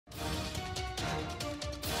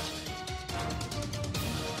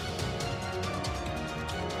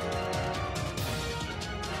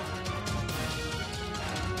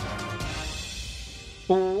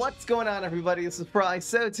What's going on, everybody? This is Fry.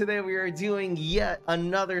 So today we are doing yet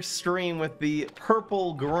another stream with the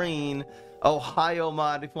purple green Ohio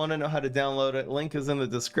mod. If you want to know how to download it, link is in the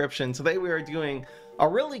description. Today we are doing a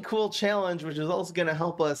really cool challenge, which is also going to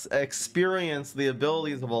help us experience the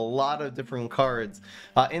abilities of a lot of different cards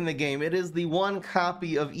in the game. It is the one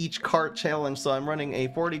copy of each card challenge, so I'm running a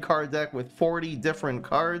 40 card deck with 40 different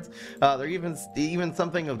cards. There even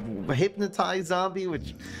something of Hypnotized Zombie,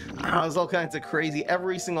 which is all kinds of crazy.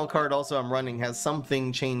 Every single card also I'm running has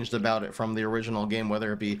something changed about it from the original game,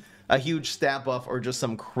 whether it be a huge stat buff or just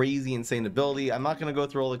some crazy insane ability. I'm not going to go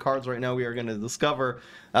through all the cards right now. We are going to discover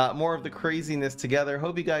more of the craziness together.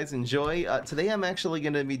 Hope you guys enjoy. Today I'm actually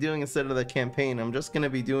going to be doing, instead of the campaign, I'm just going to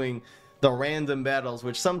be doing the random battles,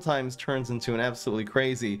 which sometimes turns into an absolutely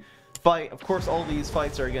crazy fight. Of course, all these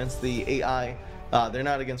fights are against the AI. They're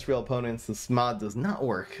not against real opponents. This mod does not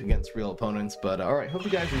work against real opponents, but alright, hope you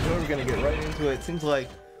guys enjoy. We're going to get right into it. Seems like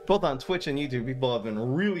both on Twitch and YouTube, people have been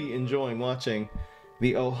really enjoying watching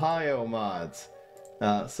the Ohio mods.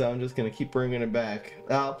 So I'm just going to keep bringing it back.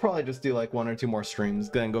 I'll probably just do like 1 or 2 more streams,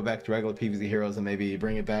 then go back to regular PvZ Heroes and maybe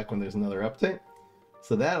bring it back when there's another update.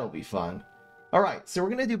 So that'll be fun. Alright, so we're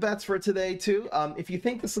going to do bets for today too. If you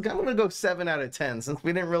think this is, I'm going to go 7 out of 10 since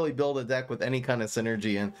we didn't really build a deck with any kind of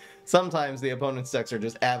synergy, and sometimes the opponent's decks are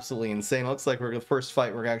just absolutely insane. It looks like the first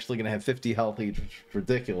fight we're actually going to have 50 health each, which is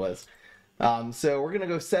ridiculous. So we're going to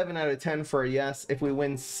go 7 out of 10 for a yes. If we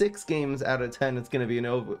win 6 games out of 10, it's going to be an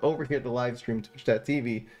over here at the live stream,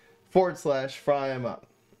 twitch.tv/FryEmUp.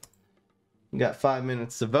 You got 5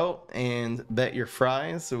 minutes to vote and bet your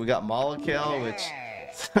fries. So we got Molekale, which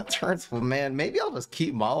turns, man, maybe I'll just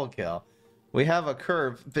keep Molekale. We have a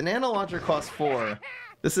curve. Banana Launcher costs 4.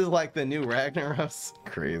 This is like the new Ragnaros.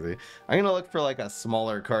 Crazy. I'm going to look for like a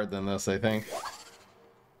smaller card than this, I think.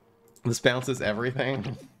 This bounces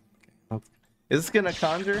everything. Is this gonna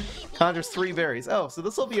conjure? Conjures 3 berries. Oh, so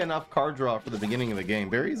this will be enough card draw for the beginning of the game.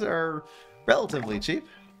 Berries are relatively cheap.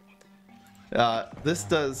 This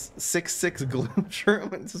does 6/6 Gloom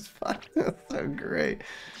Shroom and just fuck. That's so great.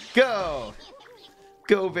 Go!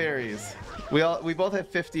 Go berries. We both have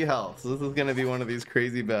 50 health, so this is gonna be one of these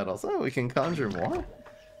crazy battles. Oh, we can conjure more?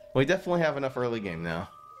 We definitely have enough early game now.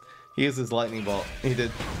 He uses Lightning Bolt. He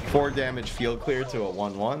did 4 damage field clear to a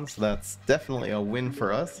 1/1, so that's definitely a win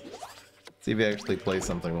for us. See if he actually plays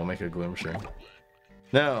something. We'll make a Gloom Shroom.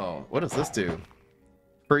 No, what does this do?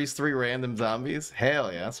 Freeze 3 random zombies?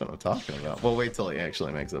 Hell yeah, that's what I'm talking about. We'll wait till he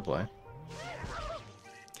actually makes a play.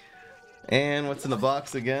 And what's in the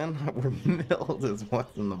box again? We're milled is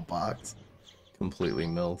what's in the box. Completely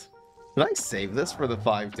milled. Did I save this for the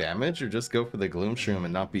 5 damage or just go for the Gloom Shroom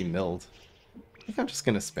and not be milled? I think I'm just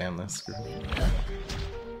gonna spam this.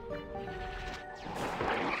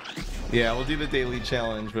 Yeah, we'll do the daily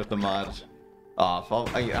challenge with the mod off.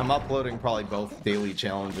 I'm uploading probably both daily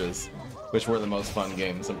challenges, which were the most fun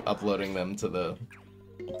games. I'm uploading them to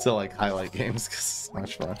like highlight games because it's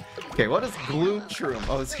much fun. Okay, what is Gloom Shroom?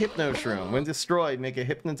 Oh, it's Hypno Shroom. When destroyed, make a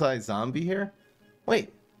hypnotized zombie here?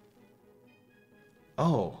 Wait.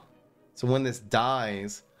 Oh. So when this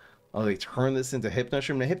dies, oh, they turn this into Hypno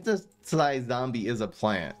Shroom. The hypnotized zombie is a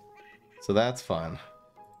plant. So that's fun.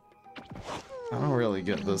 I don't really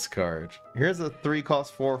get this card. Here's a 3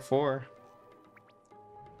 cost 4/4.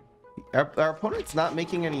 Our opponent's not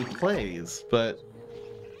making any plays, but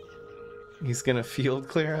he's gonna field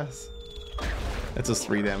clear us. That's just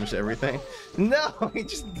 3 damage to everything. No, he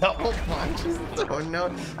just double punches. Oh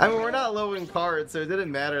no. I mean, we're not low in cards, so it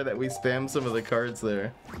didn't matter that we spammed some of the cards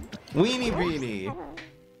there. Weenie Beanie.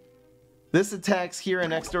 This attacks here and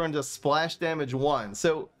next door and does splash damage 1.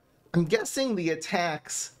 So I'm guessing the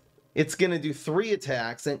attacks, it's gonna do 3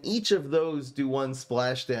 attacks, and each of those do 1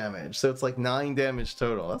 splash damage. So it's like 9 damage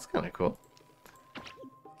total. That's kind of cool.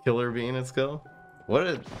 Killer Bean, let's go. What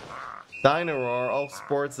a Dino Roar, all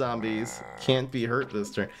sports zombies can't be hurt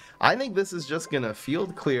this turn. I think this is just gonna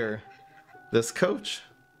field clear this coach.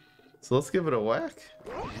 So let's give it a whack.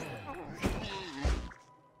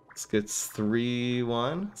 This gets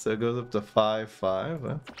 3/1, so it goes up to 5/5.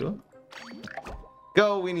 That's cool.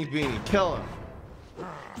 Go, Weenie Beanie, kill him.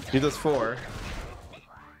 He does 4.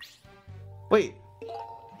 Wait.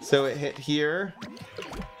 So it hit here.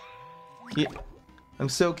 I'm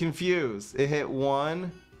so confused. It hit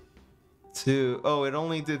 1, 2. Oh, it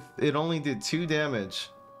only did 2 damage.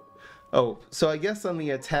 Oh, so I guess on the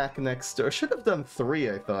attack next door, should have done 3,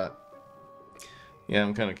 I thought. Yeah,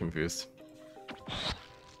 I'm kind of confused.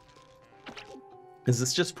 Is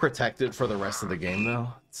this just protected for the rest of the game though?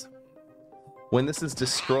 When this is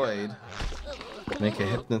destroyed, make a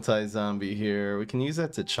hypnotized zombie here. We can use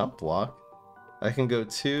that to chump block. I can go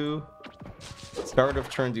 2, Start of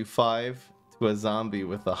turn, do 5 to a zombie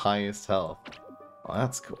with the highest health. Oh,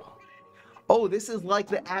 that's cool. Oh, this is like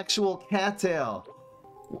the actual cattail.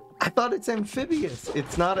 I thought it's amphibious.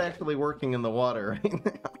 It's not actually working in the water right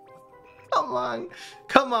now. Come on.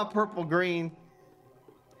 Come on, purple green.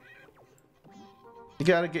 You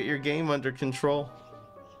gotta get your game under control.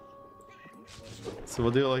 So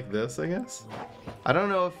we'll do it like this, I guess. I don't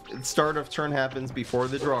know if start of turn happens before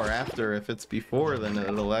the draw or after. If it's before, then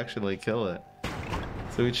it'll actually kill it.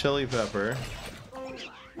 So we chili pepper.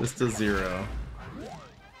 This does 0.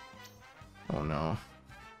 Oh no.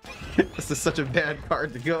 This is such a bad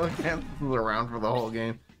card to go against. This is around for the whole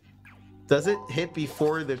game. Does it hit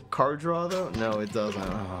before the card draw though? No, it doesn't.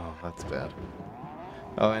 Oh, that's bad.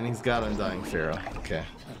 Oh, and he's got Undying Pharaoh. Okay.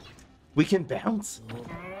 We can bounce?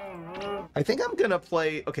 I think I'm gonna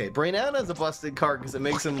play. Okay, Brain Out is a busted card because it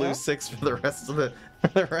makes him lose 6 for the rest of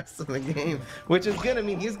the game, which is gonna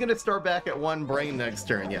mean he's gonna start back at 1 brain next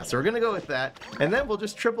turn. Yeah, so we're gonna go with that, and then we'll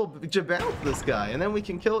just triple bounce this guy, and then we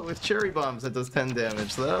can kill it with cherry bombs that does 10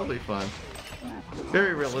 damage. So that'll be fun.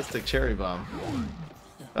 Very realistic cherry bomb.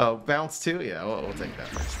 Oh, bounce too? Yeah, we'll take that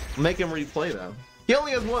first. Make him replay them. He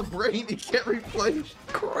only has 1 brain. He can't replay.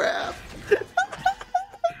 Crap.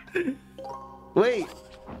 Wait.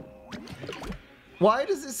 Why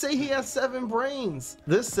does it say he has 7 brains?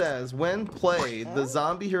 This says, when played, the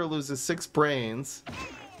zombie here loses 6 brains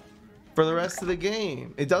for the rest of the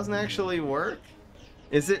game. It doesn't actually work?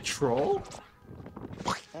 Is it troll?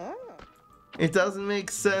 It doesn't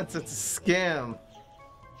make sense. It's a scam.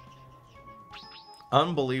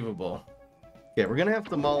 Unbelievable. Okay, we're gonna have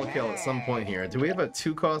to Molecule at some point here. Do we have a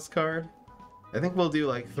 2-cost card? I think we'll do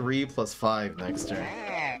like 3 plus 5 next turn.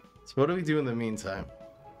 So what do we do in the meantime?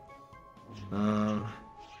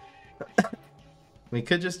 We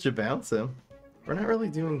could just bounce him. We're not really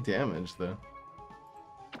doing damage though.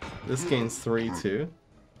 This gains 3 too.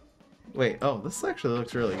 Wait, oh, this actually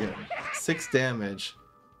looks really good. 6 damage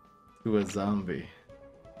to a zombie.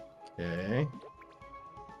 Okay.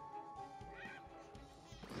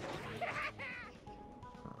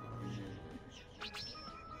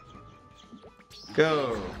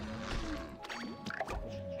 Go!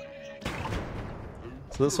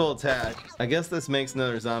 So this will attack. I guess this makes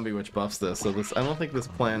another zombie which buffs this, so this I don't think this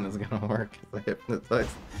plan is gonna work.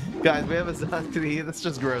 Guys, we have a zombie. This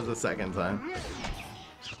just grows a second time.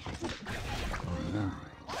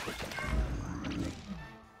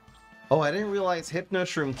 Oh, I didn't realize Hypno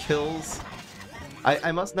Shroom kills.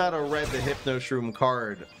 I must not have read the Hypno Shroom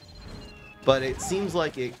card, but it seems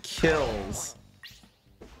like it kills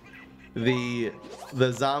the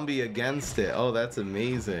zombie against it. Oh, that's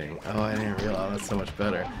amazing. Oh, I didn't realize. That's so much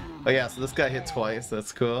better. Oh yeah, so this guy hit twice.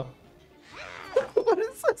 That's cool. What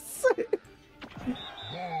does this say?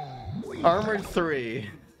 Armored 3.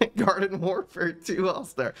 Garden Warfare 2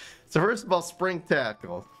 All-Star. So first of all, Spring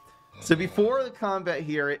Tackle. So before the combat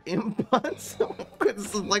here, it impunts.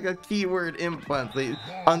 This is like a keyword, impunt. They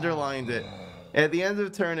underlined it. At the end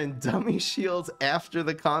of the turn, and dummy shields after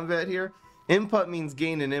the combat here. Impunt means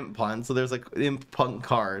gain an impunt, so there's like impunt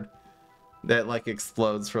card that like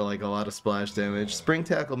explodes for like a lot of splash damage. Spring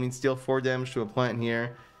Tackle means deal 4 damage to a plant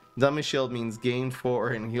here. Dummy Shield means gain 4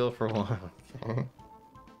 and heal for 1. Okay.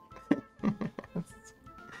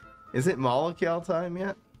 Is it Molecule time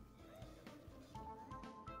yet?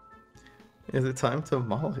 Is it time to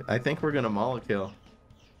Molecule? I think we're gonna Molecule.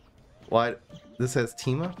 Why? This has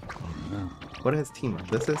team up? What has team up?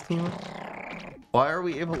 This has team up? Why are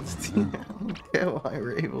we able to team? Okay, why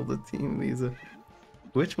we're able to team these?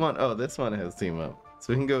 Which one? Oh, this one has team up.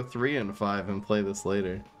 So we can go 3 and 5 and play this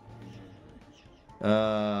later.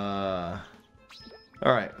 All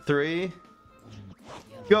right, 3.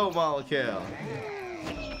 Go, Molecule.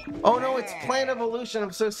 Oh no, it's Plant Evolution.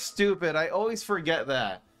 I'm so stupid. I always forget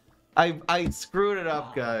that. I screwed it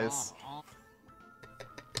up, guys.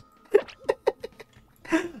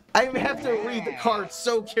 I have to read the card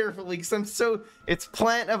so carefully because I'm so... It's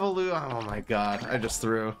Plant Evolution. Oh my god, I just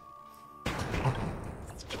threw.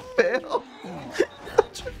 Fail.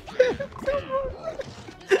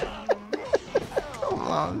 Come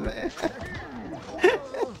on, man.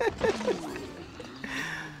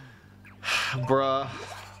 Bruh.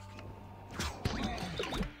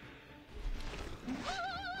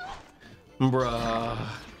 Bruh.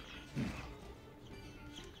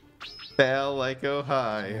 Fail like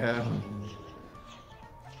Ohio.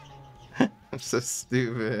 I'm so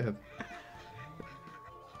stupid.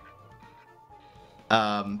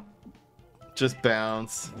 Just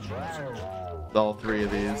bounce. All 3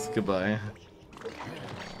 of these. Goodbye.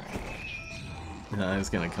 No, I was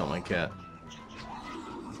gonna kill my cat.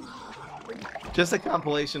 Just a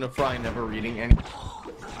compilation of Fry never reading any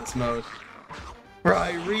this mode.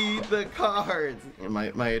 Fry, read the cards!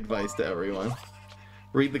 My advice to everyone.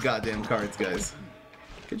 Read the goddamn cards, guys.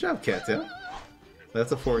 Good job, Cattail.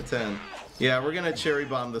 That's a 410. Yeah, we're gonna cherry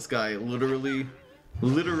bomb this guy literally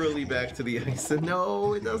back to the ice.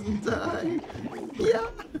 No, it doesn't die. Yeah.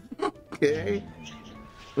 Okay.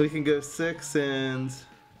 We can go 6 and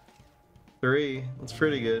 3. That's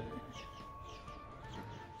pretty good.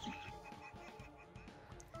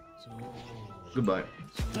 Goodbye.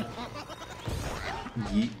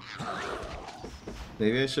 Yeet.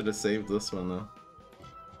 Maybe I should have saved this one though.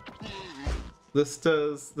 This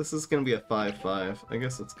is gonna be a 5-5. I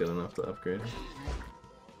guess it's good enough to upgrade.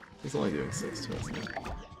 He's only doing 6 to us now.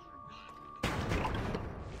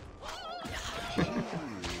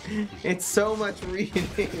 It's so much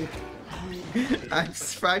reading. I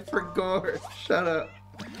forgot. Shut up.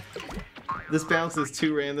 This bounces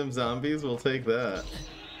 2 random zombies. We'll take that.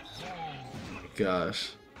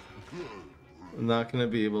 Gosh. I'm not gonna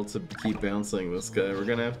be able to keep bouncing this guy. We're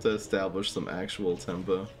gonna have to establish some actual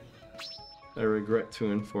tempo. I regret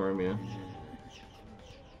to inform you.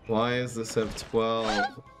 Why does this have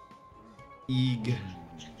 12? Eeg.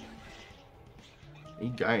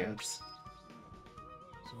 Giants.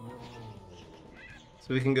 So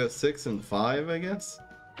we can go 6 and 5, I guess?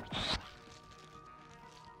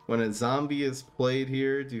 When a zombie is played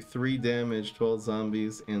here, do 3 damage, 12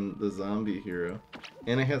 zombies, and the zombie hero.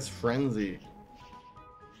 And it has frenzy.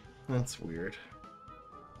 That's weird.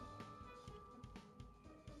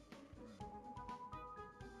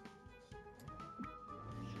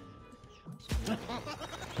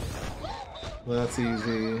 Well, that's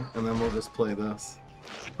easy, and then we'll just play this.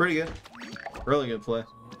 Pretty good. Really good play.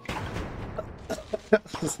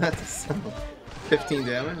 Is that 15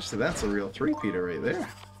 damage? So that's a real 3-peater right there.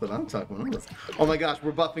 That's what I'm talking about. Oh my gosh,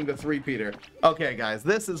 we're buffing the 3-peater. Okay, guys,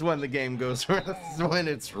 this is when the game goes. This is when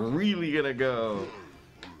it's really gonna go.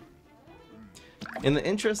 In the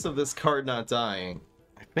interest of this card not dying,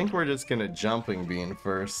 I think we're just gonna Jumping Bean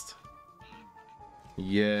first.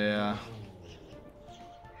 Yeah.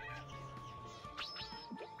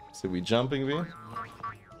 So we Jumping Bean?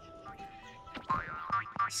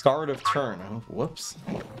 Start of turn. Oh, whoops.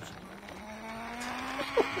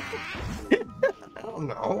 I don't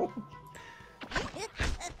know.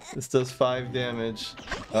 This does 5 damage.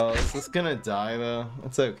 Oh, is this gonna die though?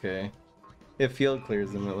 It's okay. It field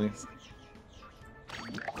clears him at least.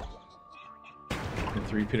 The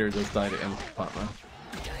 3-peater does die to empty pot now.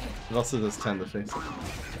 It also does 10 to face it.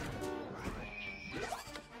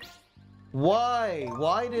 Why?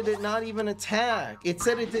 Why did it not even attack? It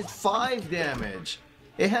said it did 5 damage.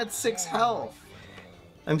 It had 6 health.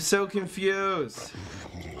 I'm so confused.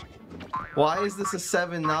 Why is this a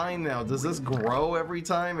 7-9 now? Does this grow every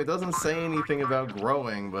time? It doesn't say anything about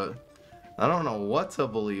growing, but I don't know what to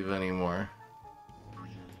believe anymore.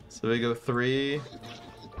 So we go 3,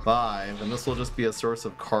 5, and this will just be a source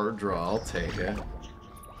of card draw. I'll take it.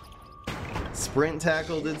 Sprint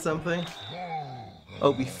tackle did something?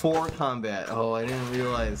 Oh, before combat. Oh, I didn't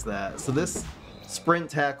realize that. So this sprint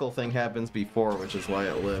tackle thing happens before, which is why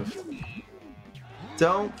it lived.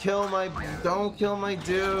 Don't kill my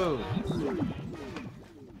dude.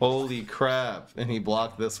 Holy crap. And he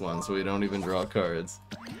blocked this one, so we don't even draw cards.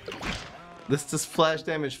 This does flash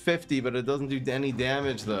damage 50, but it doesn't do any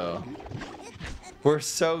damage though. We're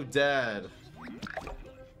so dead.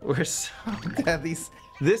 We're so dead.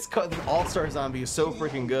 This All-Star Zombie is so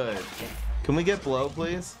freaking good. Can we get blow,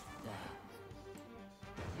 please?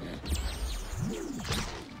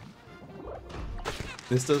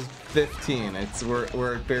 This does 15.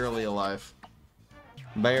 We're barely alive.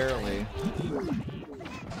 Barely.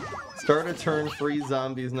 Start a turn, freeze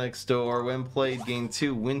zombies next door. When played, gain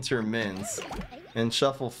 2 Winter Mints and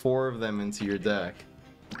shuffle 4 of them into your deck.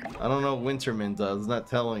 I don't know what Winter Mint does. It's not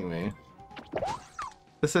telling me.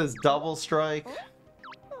 This says double strike.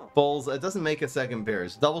 Bullseye. It doesn't make a second pair.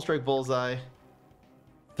 It's double strike bullseye.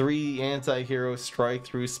 3 anti-hero strike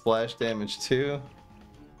through splash damage 2.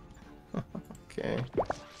 Okay.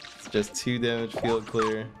 It's just 2 damage field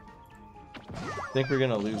clear. I think we're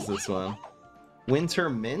gonna lose this one. Winter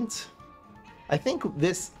Mint? I think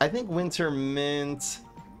Winter Mint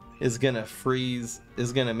is gonna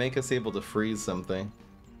make us able to freeze something.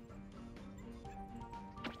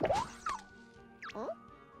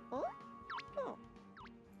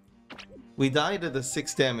 We die to the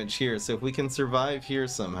 6 damage here, so if we can survive here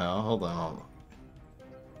somehow. Hold on.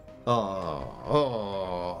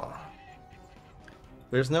 Oh.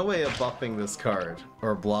 There's no way of buffing this card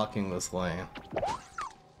or blocking this lane.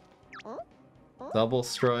 Double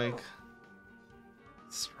strike.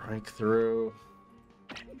 Strike through.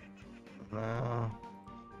 No.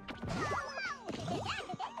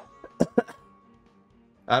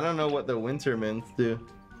 I don't know what the winter mints do.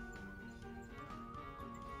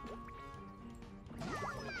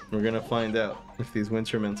 We're gonna find out if these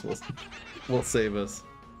winter mints will save us.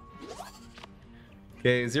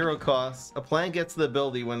 Okay, 0 cost. A plant gets the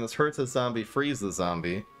ability when this hurts a zombie, freeze the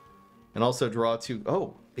zombie. And also draw 2...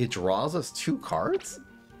 Oh, it draws us 2 cards?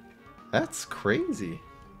 That's crazy.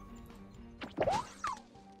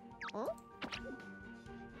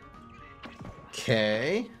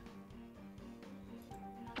 Okay.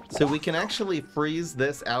 So we can actually freeze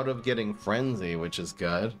this out of getting Frenzy, which is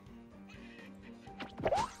good.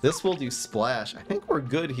 This will do Splash. I think we're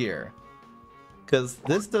good here. Because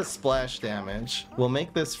this does splash damage. We'll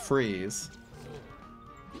make this freeze.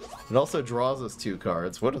 It also draws us 2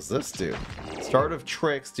 cards. What does this do? Start of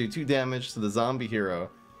Tricks, do 2 damage to the zombie hero.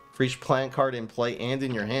 For each plant card in play and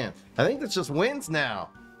in your hand. I think this just wins now.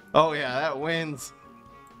 Oh yeah, that wins.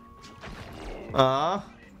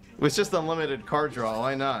 With just unlimited card draw,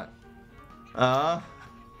 why not? Yeah,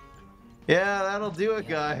 that'll do it,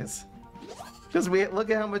 guys. Because look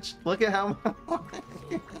at how much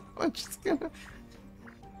it's gonna...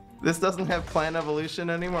 This doesn't have plant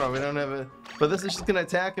evolution anymore. We don't have a... But this is just gonna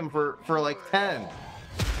attack him for like 10.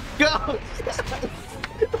 Go! Yes!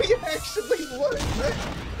 We actually won!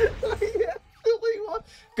 We actually won!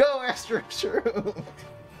 Go, Astro Shroom!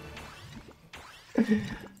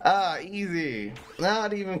 Easy.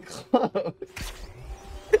 Not even close.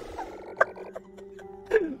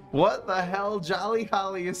 What the hell? Jolly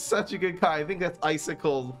Holly is such a good card. I think that's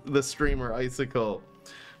Icicle, the streamer Icicle.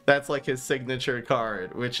 That's like his signature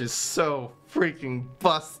card, which is so freaking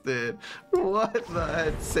busted. What the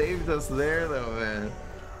heck? Saved us there though, man.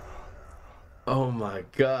 Oh my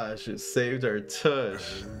gosh, it saved our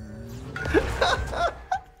tush.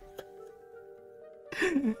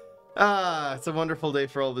 It's a wonderful day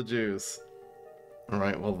for all the Jews.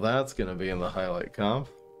 Alright, well that's gonna be in the highlight comp.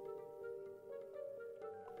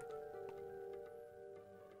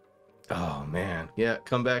 Oh man, yeah,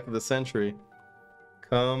 come back of the century.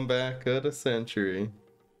 Come back of the century.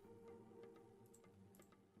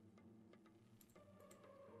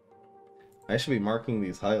 I should be marking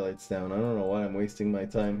these highlights down. I don't know why I'm wasting my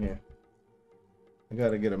time here. I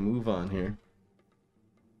gotta get a move on here.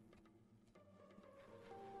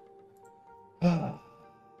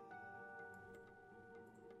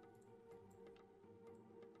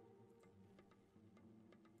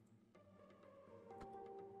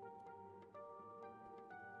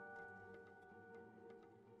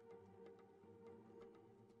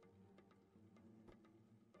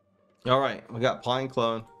 Alright, we got Pine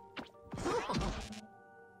Clone.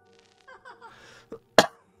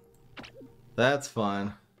 That's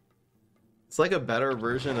fun. It's like a better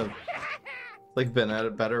version of... Like a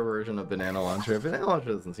better version of Banana Launcher. Banana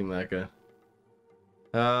Launcher doesn't seem that good.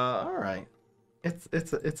 Alright.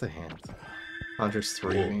 It's a hand. Launcher's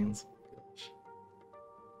 3 means.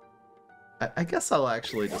 I guess I'll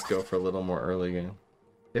actually just go for a little more early game.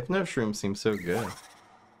 Hypno Shroom seems so good.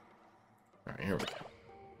 Alright, here we go.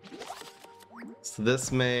 So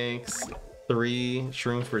this makes 3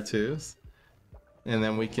 Shrooms for 2s. And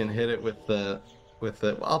then we can hit it with the...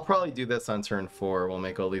 I'll probably do this on turn 4. We'll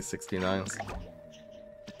make all these 69s.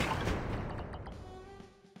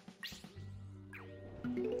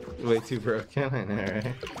 Way too broken, I know,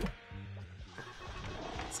 right?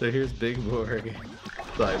 So here's Big Borg.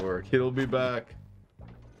 Cyborg. He'll be back.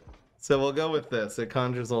 So we'll go with this. It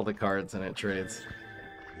conjures all the cards and it trades.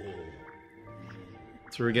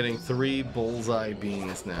 So we're getting 3 bullseye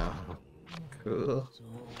beans now. Cool.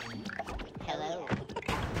 Hello.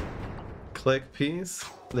 Click piece.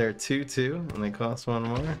 They're 2/2 and they cost 1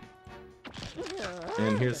 more.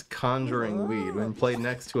 And here's Conjuring Weed. When played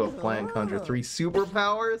next to a plant, conjure 3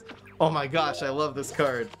 superpowers. Oh my gosh, I love this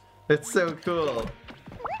card. It's so cool.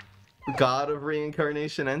 God of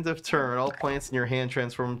Reincarnation, end of turn. All plants in your hand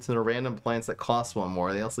transform into random plants that cost 1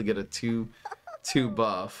 more. They also get a 2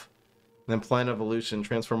 buff. And then Plant Evolution,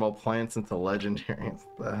 transform all plants into legendaries.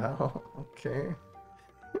 What the hell? Okay.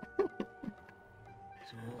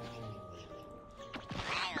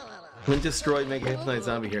 When destroyed, make a Hypnotized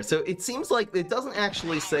Zombie here. So it seems like it doesn't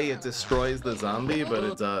actually say it destroys the zombie, but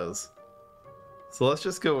it does. So let's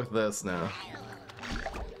just go with this now.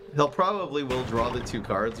 He'll probably will draw the 2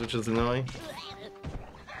 cards, which is annoying.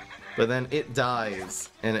 But then it dies,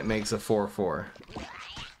 and it makes a 4/4.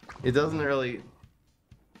 It doesn't really...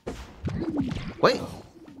 Wait!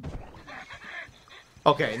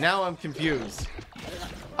 Okay, now I'm confused.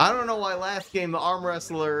 I don't know why last game the arm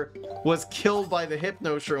wrestler was killed by the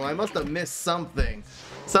Hypno Shroom. I must have missed something.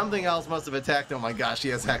 Something else must have attacked him. Oh my gosh, he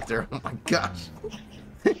has Hector. Oh my gosh.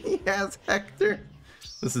 He has Hector.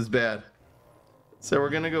 This is bad. So we're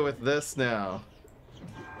gonna go with this now.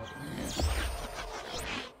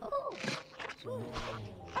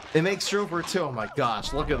 It makes Trooper too. Oh my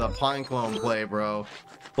gosh, look at the Pineclone play, bro.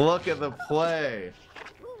 Look at the play.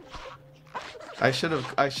 I should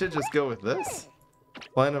just go with this.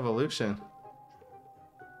 Plan Evolution.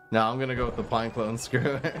 No, I'm gonna go with the Pineclone.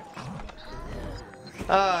 Screw it.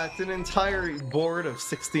 It's an entire board of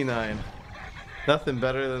 69. Nothing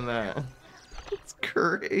better than that. It's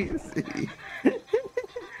crazy.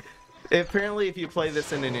 Apparently, if you play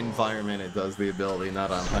this in an environment, it does the ability,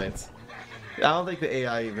 not on heights. I don't think the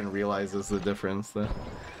AI even realizes the difference, though.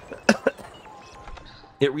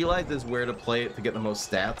 It realizes where to play it to get the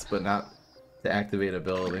most stats, but not to activate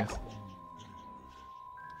abilities.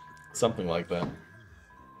 Something like that.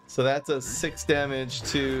 So that's a 6 damage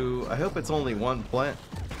to... I hope it's only one plant.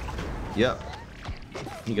 Yep.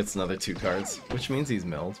 He gets another 2 cards, which means he's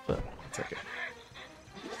milled, but it's okay.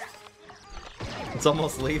 It's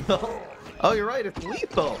almost lethal. Oh, you're right, it's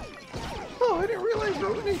lethal! Oh, I didn't realize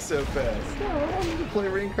we're winning so fast. Oh, I wanted to play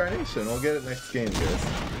Reincarnation. I'll get it next game, guys.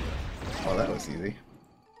 Oh, that was easy.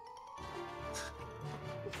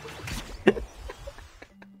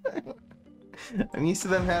 I'm used to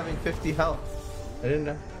them having 50 health. I didn't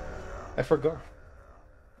know. I forgot.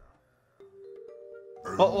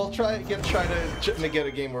 Well, we'll try to get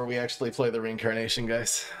a game where we actually play the Reincarnation,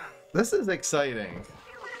 guys. This is exciting.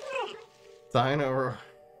 Dino.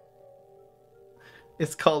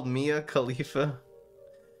 It's called Mia Khalifa.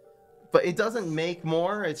 But it doesn't make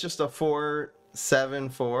more, it's just a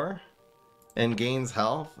 4/7/4 and gains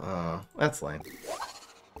health. Oh, that's lame.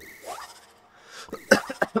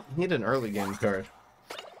 Need an early game card.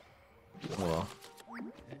 Oh well.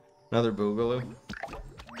 Another Boogaloo.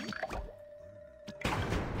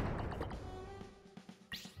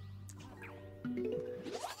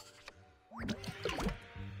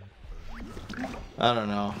 I don't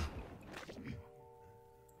know.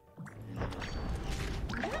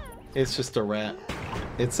 It's just a rat.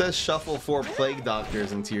 It says shuffle 4 Plague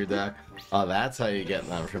Doctors into your deck. Oh, that's how you get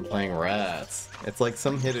them, from playing rats. It's like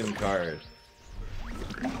some hidden card.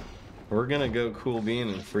 We're gonna go Cool Bean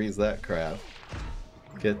and freeze that crap.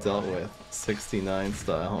 Get dealt with. 69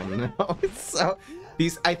 style. No, it's so...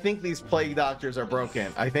 I think these Plague Doctors are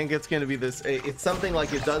broken. I think it's gonna be this... It's something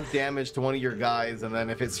like it does damage to one of your guys, and then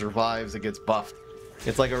if it survives, it gets buffed.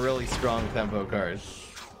 It's like a really strong tempo card.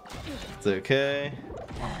 It's okay.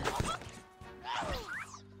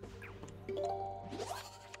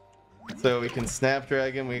 So we can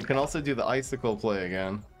Snapdragon. We can also do the Icicle play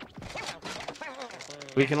again.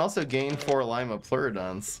 We can also gain 4 Lima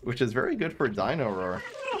Pleurodons, which is very good for Dino Roar.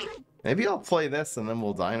 Maybe I'll play this and then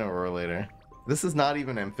we'll Dino Roar later. This is not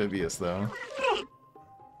even amphibious though.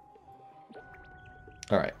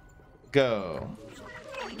 Alright. Go.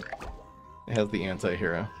 It has the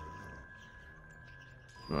anti-hero.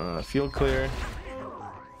 Field clear.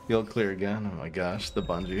 Field clear again. Oh my gosh, the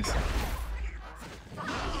bungees.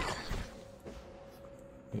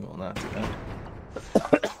 We will not do that.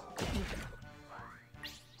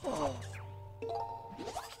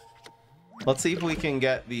 Let's see if we can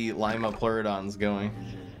get the Lima Pleurodons going.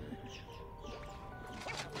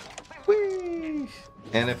 Whee!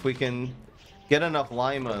 And if we can get enough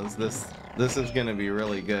Limas, this is gonna be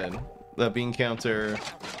really good. The bean counter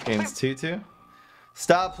gains 2/2.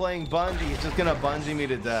 Stop playing Bungie, he's just gonna bungee me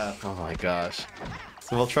to death. Oh my gosh.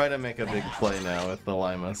 So we'll try to make a big play now with the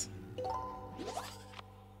Limas.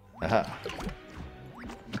 Aha.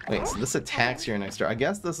 Wait, so this attacks your next turn. I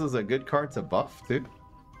guess this is a good card to buff too.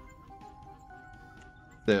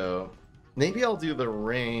 So maybe I'll do the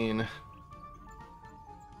rain.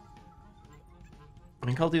 I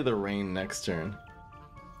think I'll do the rain next turn.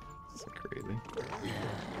 So crazy.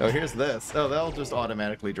 Oh, here's this. Oh, that'll just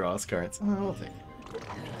automatically draw us cards. Oh, we'll take it.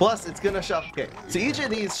 Plus, it's gonna shuffle. Okay, so each of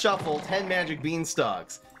these shuffle 10 Magic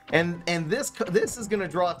Beanstalks, and this is gonna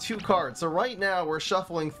draw 2 cards. So right now we're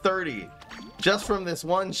shuffling 30, just from this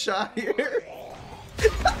one shot here.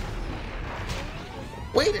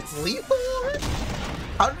 Wait, it's lethal already?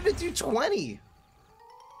 How did it do 20?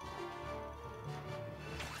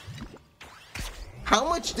 How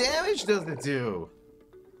much damage does it do?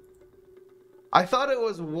 I thought it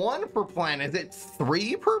was 1 per plant. Is it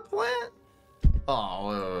 3 per plant?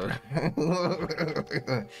 Oh,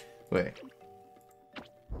 wait.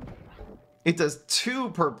 It does 2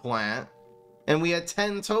 per plant, and we had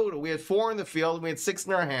 10 total. We had 4 in the field, and we had 6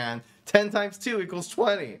 in our hand. 10 times 2 equals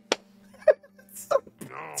 20.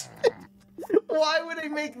 Why would they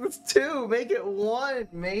make this 2? Make it 1,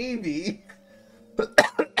 maybe.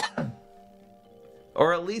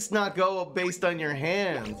 Or at least not go based on your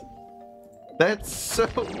hand. That's so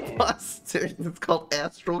busted. It's called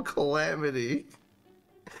Astral Calamity.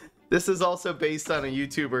 This is also based on a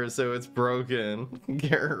YouTuber, so it's broken.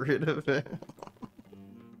 Get rid of it.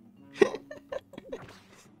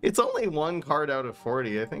 It's only 1 card out of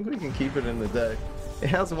 40. I think we can keep it in the deck. It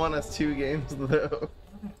has won us 2 games, though.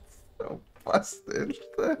 So busted.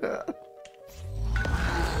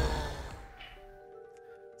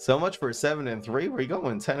 So much for 7 and 3. We're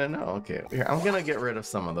going 10 and 0. Okay, here, I'm gonna get rid of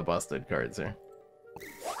some of the busted cards here.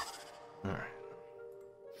 All right.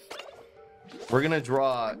 We're gonna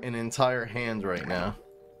draw an entire hand right now.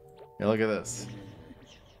 Here, look at this.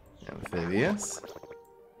 Amphibious.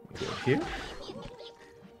 Go here.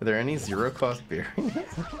 Are there any 0-cost berries?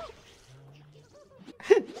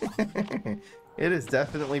 It is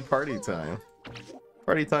definitely party time.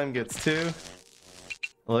 Party time gets 2.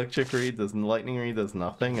 Electric Reed does, Lightning Reed does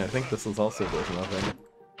nothing. I think this is also does nothing.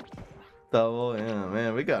 Double, yeah,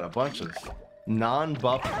 man, we got a bunch of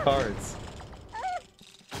non-buff cards.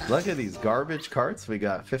 Look at these garbage cards. We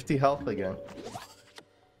got 50 health again.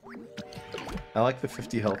 I like the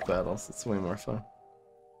 50 health battles. It's way more fun.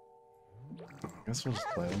 I guess we'll just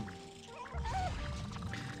play them.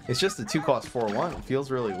 It's just a 2-cost 4/1. It feels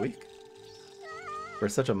really weak for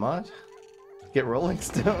such a mod. Get Rolling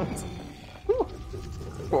Stones.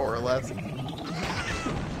 4 or less.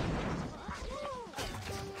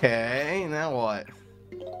 Okay, now what?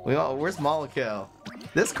 Where's Molekale?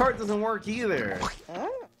 This card doesn't work either.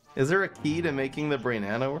 Is there a key to making the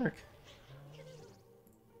Brainana work?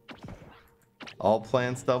 All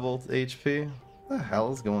plants doubled HP? What the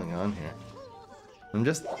hell is going on here? I'm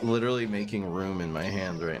just literally making room in my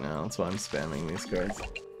hand right now. That's why I'm spamming these cards.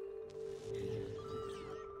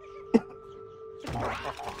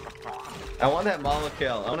 I want that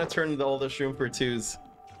Molekale. I want to turn all the Shroom for 2s.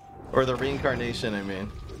 Or the reincarnation, I mean.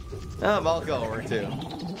 Oh, Molekale will work too.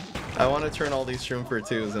 I want to turn all these Shroom for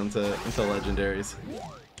 2s into legendaries.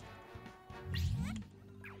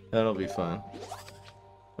 That'll be fun.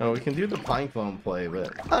 Oh, we can do the Pinecone play,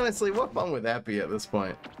 but honestly, what fun would that be at this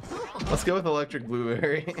point? Let's go with Electric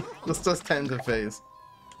Blueberry. This does 10 to face.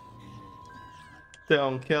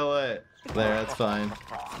 Don't kill it. There, that's fine.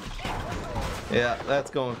 Yeah, that's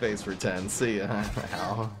going face for 10. See ya.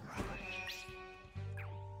 Ow.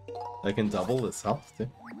 I can double this health too.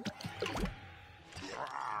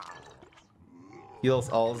 Heals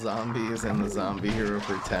all zombies and the zombie hero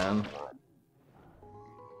for 10.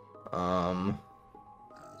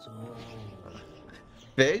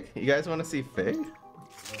 Fig? You guys want to see Fig?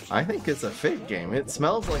 I think it's a Fig game. It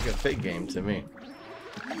smells like a Fig game to me.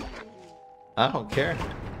 I don't care.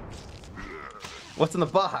 What's in the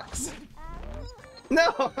box?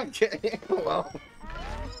 No! Okay, well.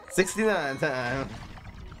 69 time.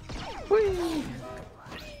 Whee!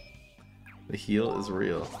 The heal is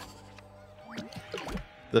real.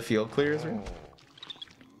 The field clear is real?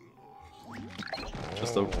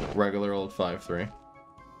 Just a regular old 5/3.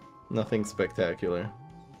 Nothing spectacular.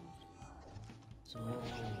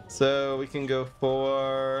 So we can go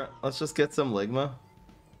for... Let's just get some Ligma.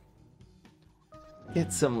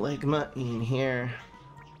 Get some Ligma in here.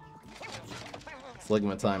 It's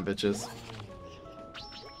Ligma time, bitches.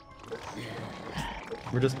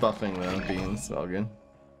 We're just buffing the beans, all good.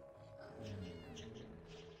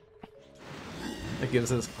 It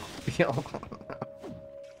gives us feel.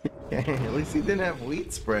 Okay, at least he didn't have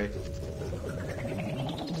wheat spray.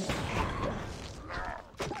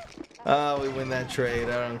 Oh, we win that trade.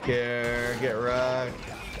 I don't care. Get rocked.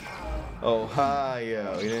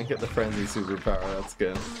 Ohio. You didn't get the frenzy superpower. That's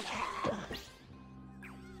good.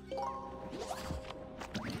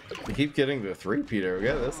 We keep getting the 3-peater. We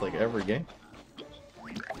got this like every game.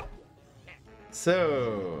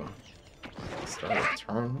 So, start a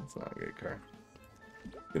turn. That's not a good card.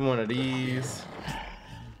 Give one of these.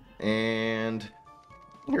 And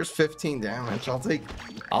here's 15 damage. I'll take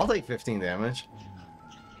 15 damage.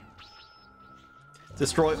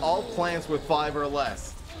 Destroy all plants with 5 or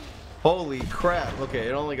less. Holy crap. Okay,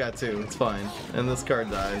 it only got 2. It's fine. And this card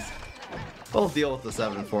dies. We'll deal with the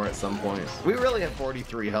 7-4 at some point. We really have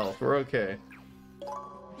 43 health. We're okay.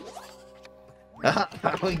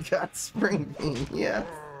 We got Spring Bean. Yeah.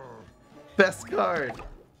 Best card.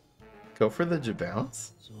 Go for the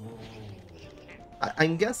Jabounce?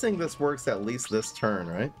 I'm guessing this works at least this turn,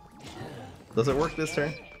 right? Does it work this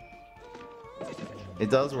turn? It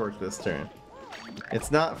does work this turn.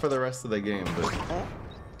 It's not for the rest of the game, but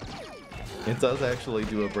it does actually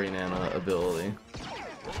do a Brainana ability.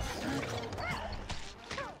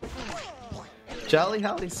 Jolly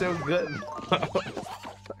Holly's so good.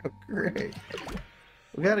 So great.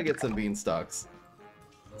 We gotta get some beanstalks.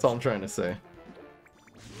 That's all I'm trying to say.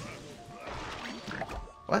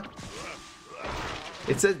 What?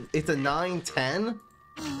 It's a 9-10?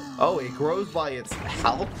 Oh, it grows by its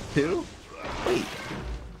health too? Wait.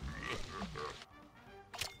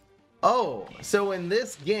 Oh, so in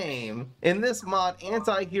this game, in this mod,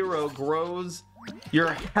 Anti-Hero grows your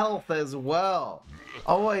health as well.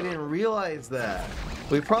 Oh, I didn't realize that.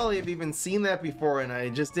 We probably have even seen that before and I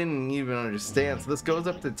just didn't even understand. So this goes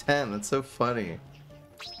up to 10. That's so funny.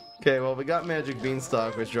 Okay, well, we got Magic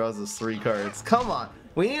Beanstalk, which draws us 3 cards. Come on.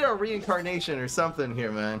 We need a reincarnation or something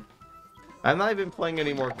here, man. I'm not even playing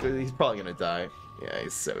anymore because he's probably gonna die. Yeah,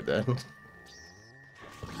 he's so dead.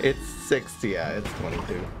 It's 60, yeah, it's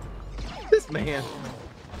 22. This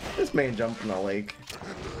man jumped in the lake.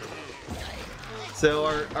 So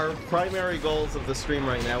our primary goals of the stream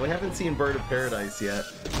right now, we haven't seen Bird of Paradise yet.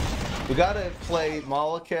 We gotta play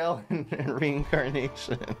Molekale and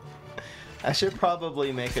Reincarnation. I should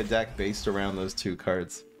probably make a deck based around those 2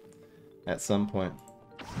 cards at some point.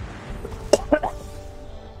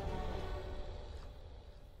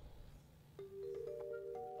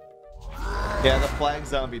 Yeah, the Flag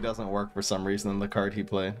Zombie doesn't work for some reason in the card he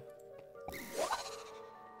played.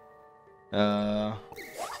 I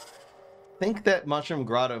think that Mushroom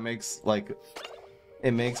Grotto makes, like,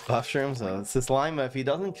 it makes buff shrooms. It's this Lima, if he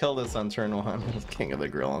doesn't kill this on turn 1, he's King of the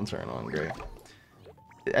Grill on turn 1, great.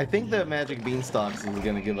 I think the Magic Beanstalks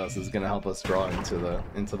is gonna help us draw into the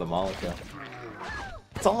Molekale.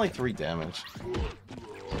 It's only 3 damage.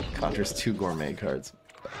 Conjures 2 gourmet cards.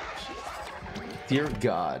 Dear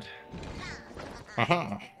God.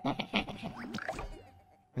 I'm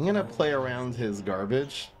gonna play around his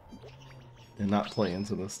garbage and not play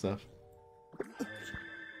into this stuff.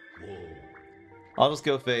 I'll just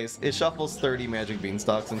go face. It shuffles 30 Magic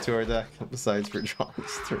Beanstalks into our deck, besides for drawing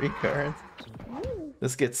 3 cards.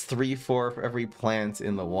 This gets 3-4 for every plant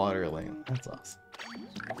in the water lane. That's awesome.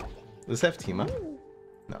 Does this have Tima?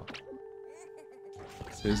 No.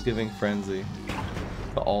 So he's giving Frenzy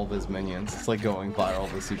to all of his minions. It's like going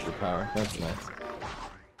viral with superpower. That's nice.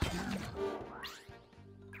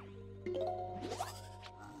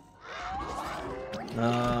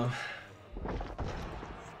 Oh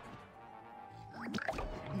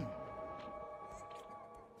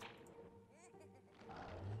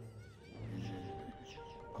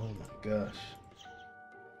my gosh.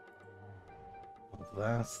 Well,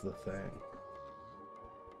 that's the thing.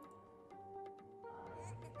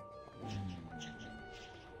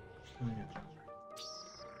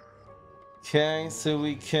 Okay, so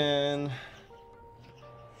we can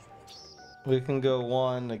go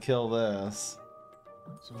 1 to kill this.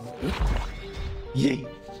 Yeet.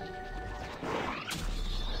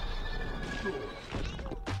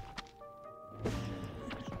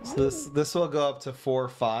 So this will go up to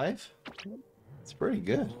 4-5. It's pretty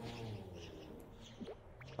good.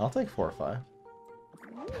 I'll take 4-5.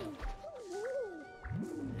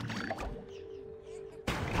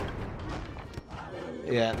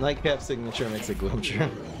 Yeah, Nightcap signature makes a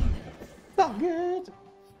Gloomture. Oh, good.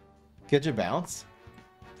 Get your bounce?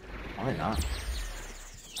 Why not?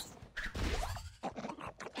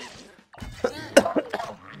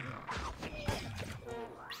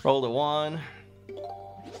 Roll to 1.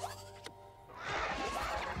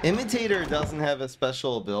 Imitator doesn't have a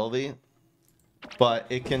special ability, but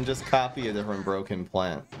it can just copy a different broken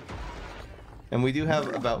plant. And we do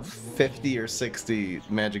have about 50 or 60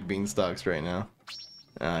 Magic Beanstalks right now.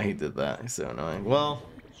 He did that. He's so annoying. Well,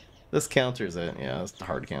 this counters it. Yeah, it's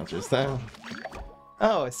hard counters that.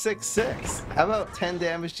 Oh, it's 6-6. How about 10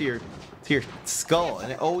 damage to your skull?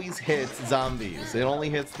 And it always hits zombies. It only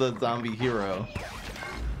hits the zombie hero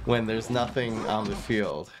when there's nothing on the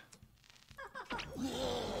field.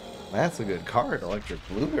 That's a good card, Electric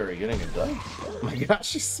Blueberry getting it done. Oh my gosh,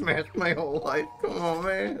 she smashed my whole life. Come on,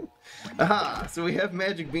 man. Aha, so we have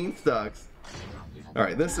Magic Beanstalks.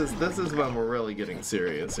 Alright, this is when we're really getting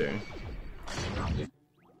serious here.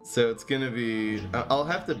 So it's gonna be... I'll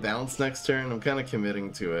have to bounce next turn. I'm kind of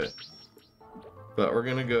committing to it. But we're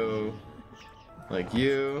gonna go like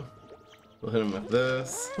you. We'll hit him with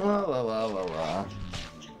this. La la la la la.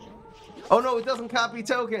 Oh no, it doesn't copy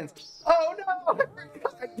tokens! Oh no!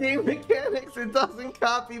 Game mechanics, it doesn't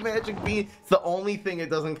copy Magic Bean. It's the only thing it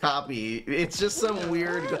doesn't copy. It's just some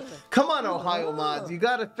weird... Come on, Ohio Mods, you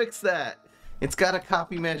gotta fix that. It's gotta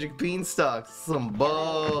copy Magic Beanstalks. Some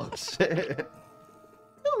bullshit.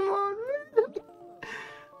 Come on,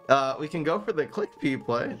 man. We can go for the Click Pea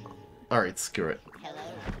play. Alright, screw it. Hello.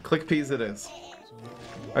 Click Peas it is.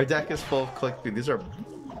 Our deck is full of Click Pea. These are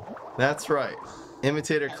That's right.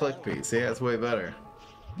 Imitator Clickpiece. Yeah, it's way better.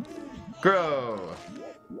 Grow!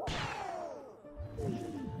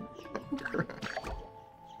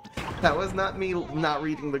 That was not me not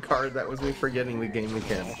reading the card, that was me forgetting the game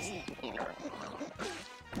mechanics.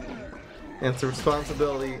 And it's the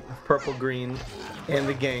responsibility of Purple Green and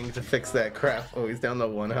the gang to fix that crap. Oh, he's down to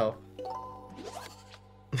 1 health.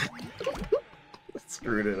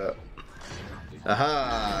 Screwed it up.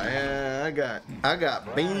 Aha! Yeah, I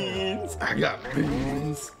got beans. I got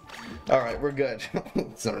beans. All right, we're good.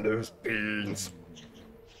 Some of those beans.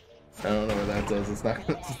 I don't know what that does. It's not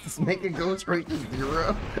gonna just make it go straight to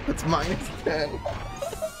 0. It's -10.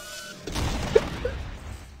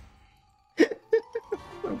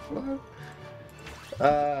 So fun.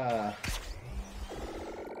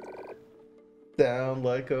 Down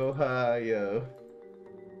like Ohio.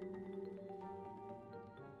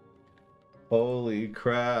 Holy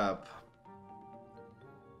crap.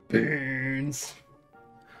 Beans.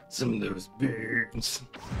 Some of those beans.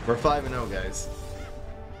 We're 5-0, guys.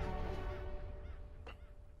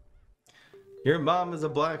 Your mom is a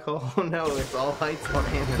black hole. No, it's all heights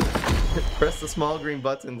line. Press the small green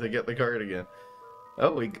button to get the card again.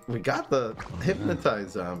 Oh, we got the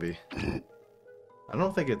hypnotized zombie. I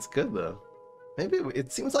don't think it's good though. Maybe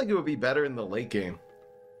it seems like it would be better in the late game.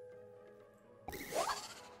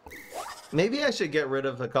 Maybe I should get rid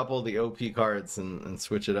of a couple of the OP cards and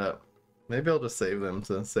switch it up. Maybe I'll just save them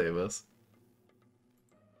to save us.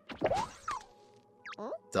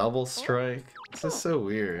 Double strike. This is so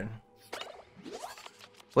weird.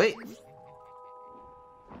 Wait.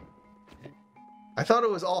 I thought it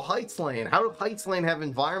was all Heights Lane. How do Heights Lane have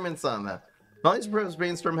environments on them? Knowledge Bros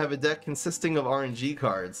Brainstorm have a deck consisting of RNG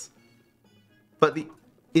cards. But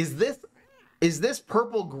is this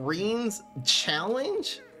Purple Green's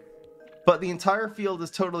challenge? But the entire field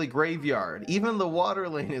is totally graveyard. Even the water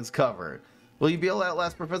lane is covered. Will you be able to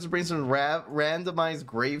outlast Professor Brainstorm's randomized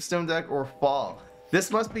gravestone deck or fall?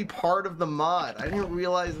 This must be part of the mod. I didn't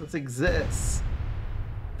realize this exists.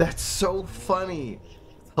 That's so funny.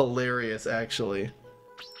 It's hilarious, actually.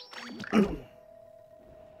 Oh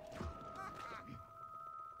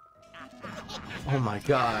my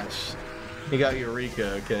gosh. He got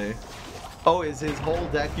Eureka, okay. Oh, is his whole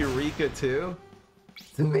deck Eureka too?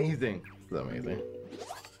 It's amazing. It's amazing.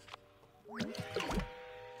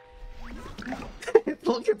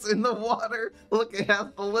 Look, it's in the water. Look, it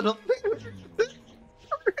has the little thing.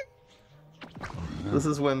 This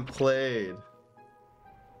is when played.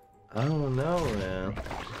 Oh no, man.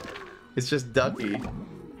 It's just Ducky.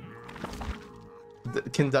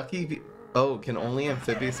 Can Ducky be... Oh, can only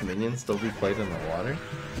amphibious minions still be played in the water?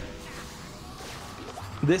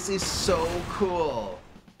 This is so cool.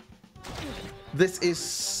 This is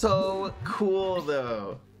so cool,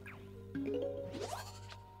 though. We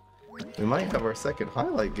might have our second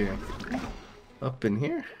highlight game up in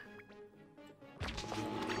here.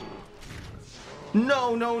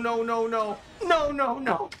 No, no, no, no, no. No, no,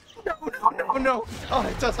 no. No, no, no, no. Oh,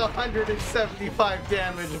 it does 175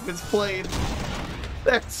 damage if it's played.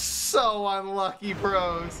 That's so unlucky,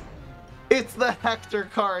 bros. It's the Hector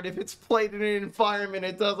card. If it's played in an environment,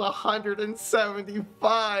 it does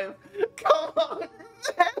 175. Come on, man.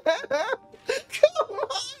 Come on.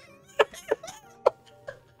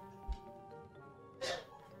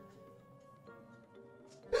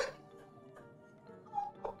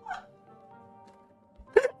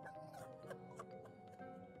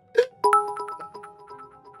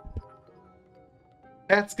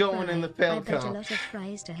 That's going in the fail I bet count. a lot of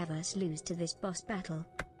fries to have us lose to this boss battle.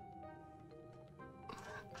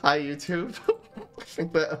 Hi, YouTube. I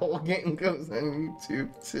think that whole game goes on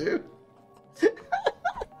YouTube, too.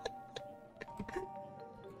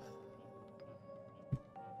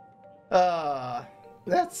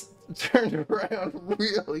 That's turned around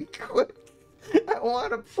really quick. I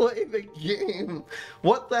want to play the game.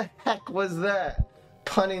 What the heck was that?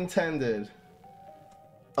 Pun intended.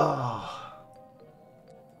 Oh.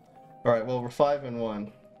 Alright, well, we're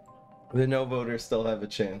 5-1. The no voters still have a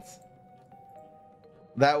chance.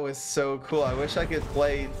 That was so cool. I wish I could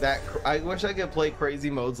play that. I wish I could play crazy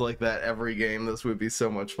modes like that every game. This would be so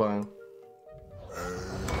much fun.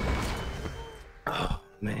 Oh,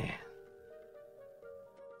 man.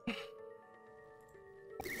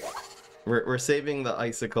 We're saving the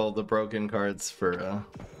icicle, the broken cards for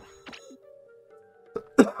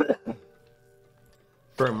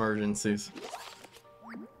emergencies.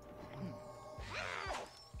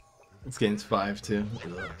 This game's 5 too.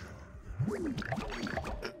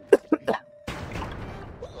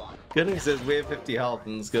 Good news is we have 50 health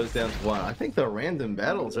and this goes down to 1. I think the random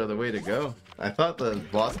battles are the way to go. I thought the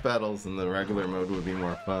boss battles in the regular mode would be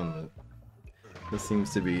more fun, but this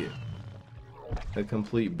seems to be a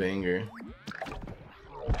complete banger.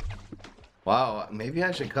 Wow, maybe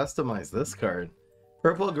I should customize this card.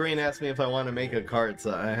 Purple Green asked me if I want to make a card,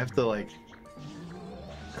 so I have to like...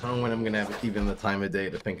 I don't know when I'm gonna have even the time of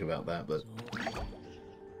day to think about that, but...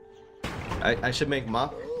 I should make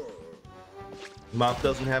Mop. Mop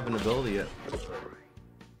doesn't have an ability yet.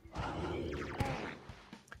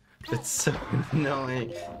 It's so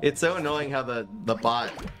annoying. It's so annoying how the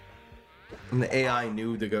bot and the AI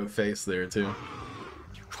knew to go face there too.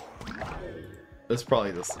 That's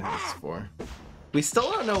probably the thing it's for. We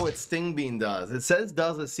still don't know what Sting Bean does. It says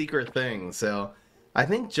does a secret thing, so I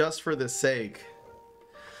think just for the sake...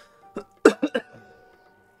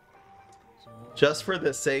 just for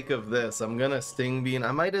the sake of this, I'm gonna Sting Bean.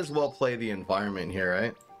 I might as well play the environment here,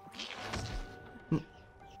 right?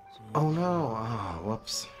 Oh no, oh,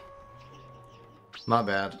 whoops. My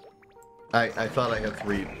bad. I thought I had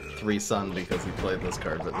three sun because he played this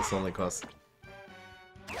card, but this only costs...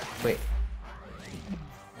 Wait.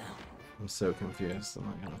 I'm so confused. I'm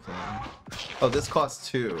not gonna play it. Oh, this costs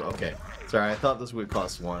 2. Okay. Sorry, I thought this would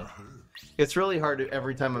cost 1. It's really hard to,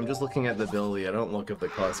 every time I'm just looking at the ability, I don't look at the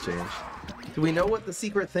cost change. Do we know what the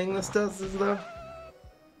secret thing this does is though?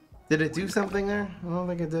 Did it do something there? I don't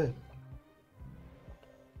think it did.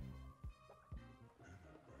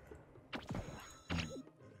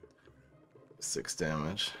 Six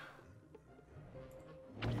damage.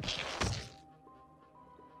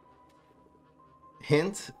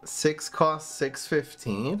 Hint, 6 costs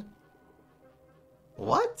 615.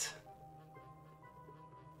 What?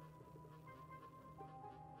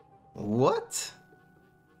 What?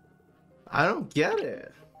 I don't get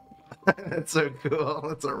it. That's so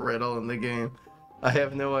cool. It's a riddle in the game. I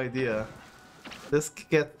have no idea. This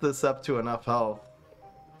gets this up to enough health.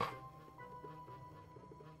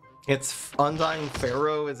 It's Undying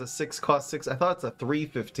Pharaoh is a 6 cost 6. I thought it's a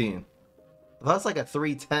 315. I thought it's like a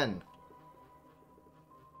 310.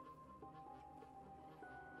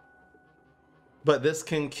 But this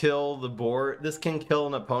can kill the board. This can kill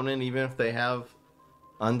an opponent even if they have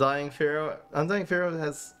Undying Pharaoh. Undying Pharaoh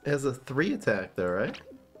has a 3 attack though, right?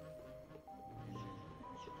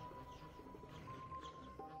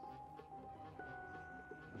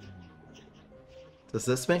 Does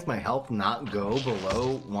this make my health not go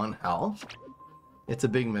below 1 health? It's a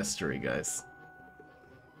big mystery, guys.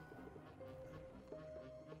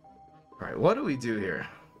 Alright, what do we do here?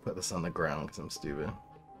 Put this on the ground because I'm stupid.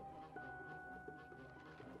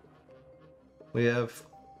 We have...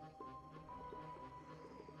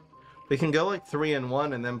 We can go like 3 and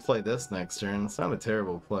 1 and then play this next turn. It's not a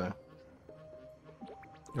terrible play.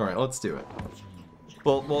 Alright, let's do it.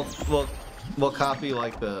 We'll copy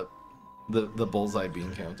like the bullseye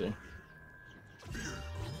bean counter.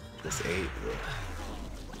 This 8.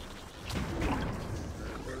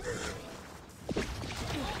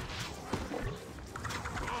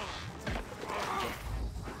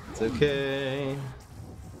 It's okay.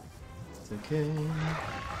 It's okay.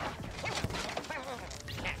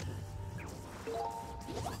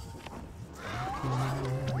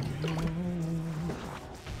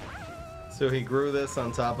 So he grew this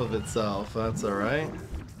on top of itself. That's alright.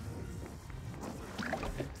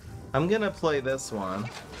 I'm gonna play this one.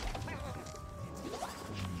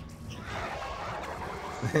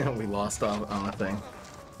 We lost on a thing.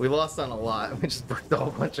 We lost on a lot. We just broke a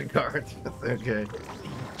whole bunch of cards. Okay.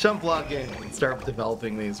 Chump block in and start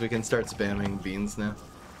developing these. We can start spamming beans now.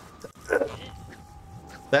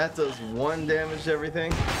 That does 1 damage to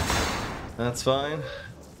everything. That's fine.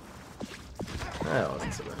 That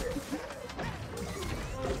wasn't so bad.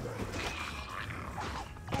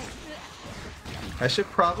 I should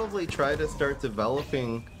probably try to start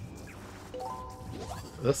developing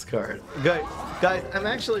this card. Guys, I'm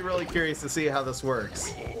actually really curious to see how this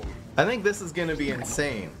works. I think this is going to be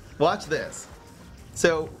insane. Watch this.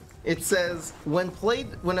 So it says when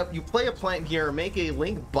you play a plant here, make a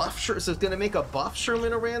link buff shroom. So it's going to make a buff shroom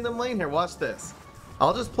in a random lane here. Watch this.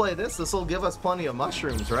 I'll just play this. This will give us plenty of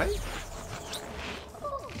mushrooms, right?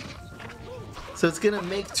 So it's going to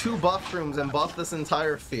make 2 buff shrooms and buff this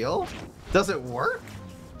entire field? Does it work?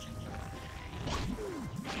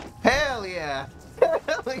 Hell yeah!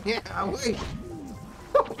 Hell yeah! Wait!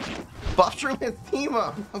 Buff shroom and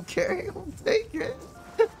Teemo! Okay, I'll take it!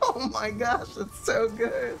 Oh my gosh, it's so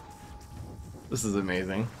good! This is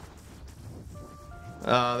amazing.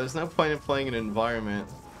 There's no point in playing an environment.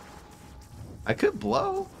 I could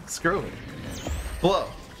blow. Screw it. Blow.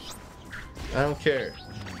 I don't care.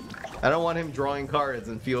 I don't want him drawing cards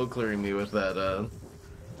and field clearing me with that,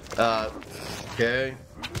 okay.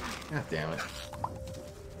 God damn it.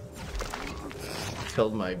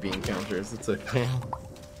 Killed my bean counters, it's okay.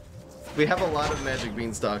 We have a lot of magic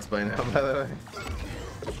beanstalks by now, by the way.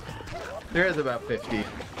 There is about 50.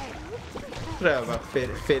 Yeah, about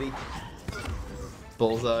 50.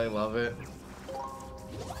 Bullseye, love it.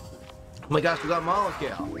 Oh my gosh, we got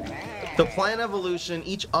Molekale. The plant evolution,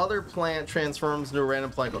 each other plant transforms into a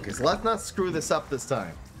random plant. Okay, so let's not screw this up this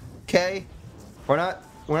time. Okay? We're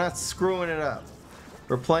not screwing it up.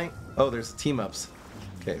 We're playing. Oh, there's team ups.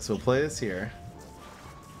 Okay, so we'll play this here.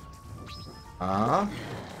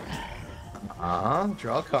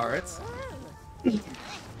 Draw cards.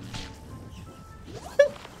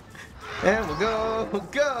 And we'll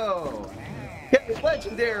go! Get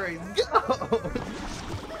legendaries, go!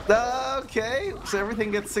 Okay, so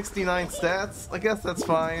everything gets 69 stats. I guess that's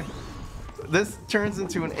fine. This turns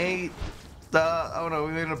into an 8. Oh no,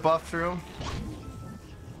 we made a buff through.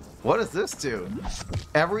 What does this do?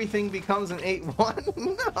 Everything becomes an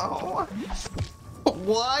 8-1? No!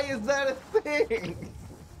 Why is that a thing?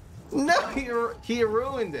 No, he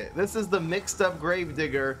ruined it. This is the mixed up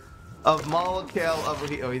Gravedigger of Molekale of...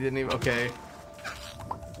 Oh, he didn't even... Okay.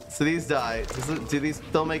 So these die. Do these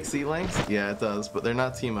still make seedlings? Yeah, it does, but they're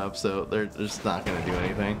not team up, so they're just not gonna do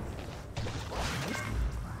anything.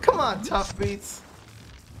 Come on, Tough Beats.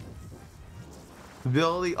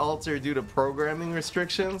 Ability alter due to programming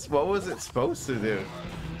restrictions? What was it supposed to do?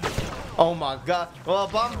 Oh my god. Well,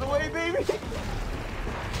 bombs away, baby!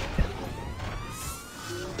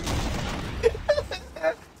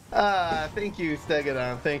 Thank you,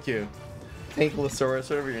 Stegodon. Thank you. Ankylosaurus,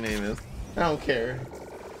 whatever your name is. I don't care.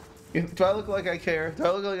 Do I look like I care? Do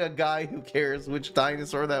I look like a guy who cares which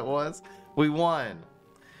dinosaur that was? We won.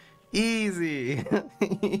 Easy.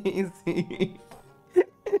 Easy.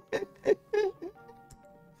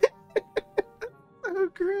 So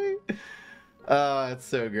great. Oh, it's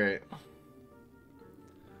so great.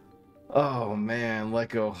 Oh man,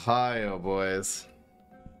 like Ohio, boys.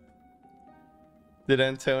 Did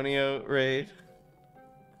Antonio raid?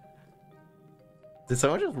 Did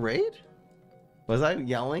someone just raid? Was I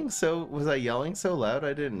yelling so loud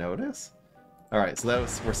I didn't notice? Alright, so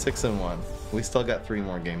we're 6-1. We still got 3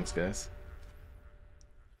 more games, guys.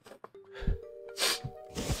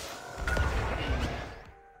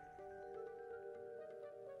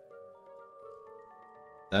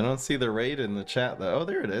 I don't see the raid in the chat though. Oh,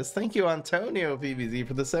 there it is. Thank you, Antonio PBZ,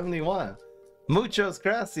 for the 71. Muchos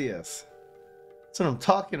gracias. That's what I'm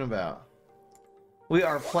talking about. We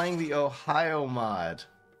are playing the Ohio mod.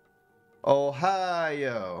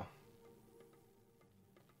 Ohio.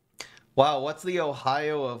 Wow, what's the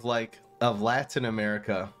Ohio of of Latin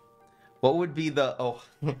America? What would be the I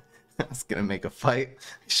was gonna make a fight.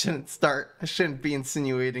 I shouldn't be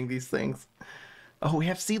insinuating these things. Oh, we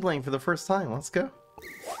have Seedling for the first time. Let's go.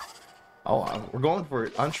 Oh, we're going for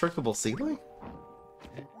unshrinkable Seedling?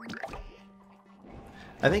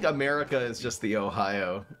 I think America is just the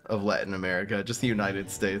Ohio of Latin America, just the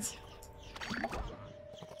United States.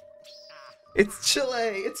 It's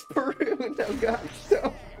Chile! It's Peru! No, guys,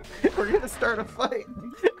 no! We're gonna start a fight!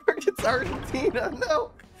 It's Argentina!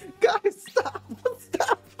 No! Guys, stop!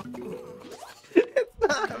 Stop! It's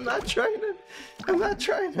not! I'm not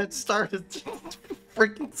trying to start a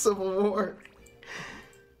freaking civil war.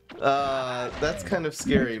 That's kind of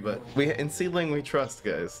scary, but in Seedling we trust,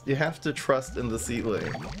 guys. You have to trust in the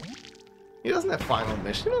Seedling. He doesn't have final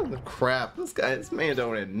mission. He doesn't have crap. This man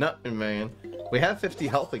don't have nothing, man. We have 50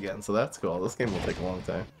 health again, so that's cool. This game will take a long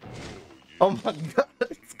time. Oh my god,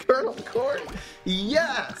 it's Colonel Court!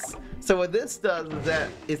 Yes! So what this does is that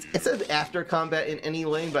it says after combat in any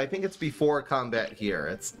lane, but I think it's before combat here.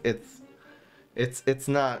 It's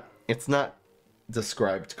not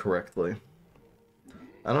described correctly.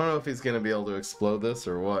 I don't know if he's gonna be able to explode this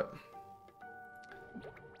or what.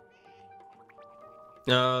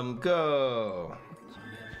 Go!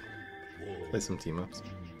 Play some team-ups.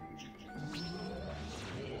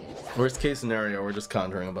 Worst case scenario, we're just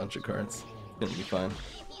conjuring a bunch of cards. It's gonna be fine.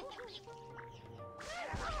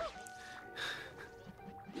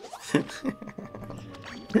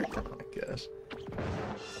 Oh my gosh.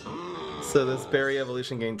 So this berry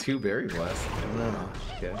evolution gained 2 berry blasts. No.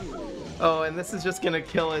 Okay. Oh, and this is just gonna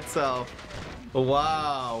kill itself.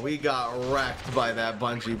 Wow, we got wrecked by that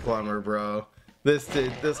bungee plumber, bro.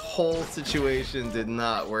 This whole situation did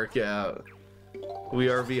not work out. We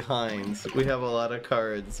are behind. We have a lot of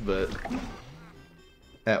cards, but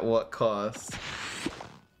at what cost?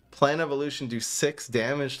 Plant evolution do 6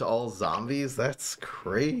 damage to all zombies? That's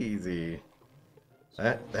crazy.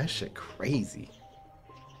 That shit crazy.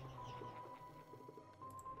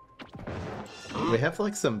 We have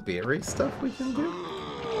like some berry stuff we can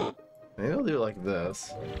do? Maybe I'll do it like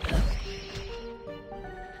this.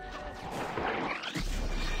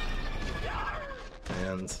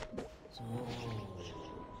 And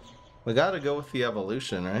we gotta go with the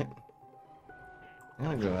evolution, right? I'm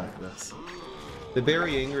gonna go like this. The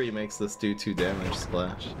Berry Angry makes this do 2 damage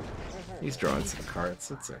splash. He's drawing some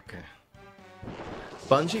cards, it's okay.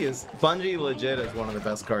 Bungie legit is one of the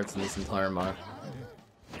best cards in this entire mod.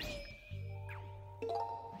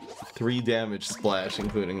 3 damage splash,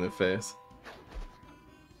 including the face.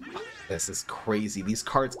 This is crazy. These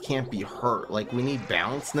cards can't be hurt. Like, we need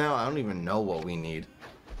bounce now? I don't even know what we need.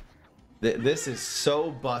 This is so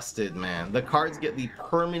busted, man. The cards get the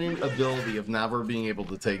permanent ability of never being able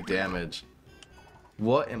to take damage.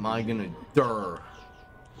 What am I gonna do?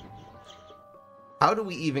 How do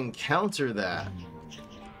we even counter that?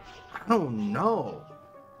 I don't know.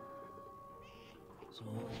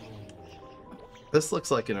 This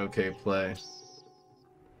looks like an okay play.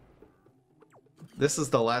 This is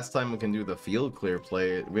the last time we can do the field clear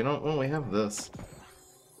play. We don't really have this.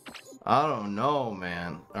 I don't know,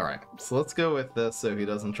 man. Alright, so let's go with this so he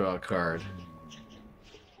doesn't draw a card.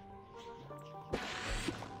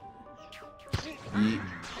 Yeet.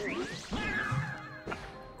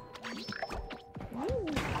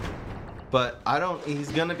 But I don't, he's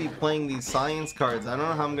gonna be playing these science cards. I don't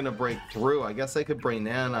know how I'm gonna break through. I guess I could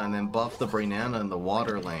Brainana and then buff the Brainana in the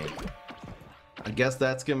water lane. I guess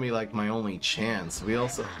that's gonna be like my only chance. We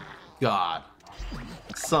also, God,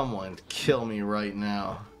 someone kill me right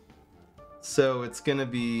now. So it's gonna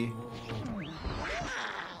be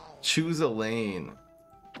choose a lane.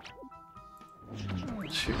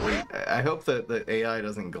 Wait, I hope that the AI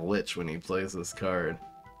doesn't glitch when he plays this card.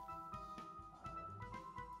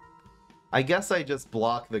 I guess I just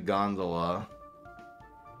block the Gondola.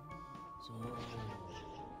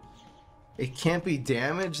 It can't be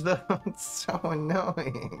damaged though? It's so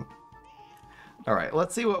annoying. Alright,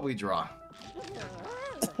 let's see what we draw.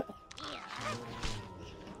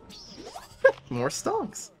 More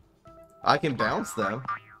stonks. I can bounce them.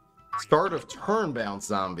 Start of turn bounce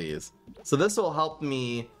zombies. So this will help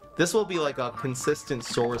me. This will be like a consistent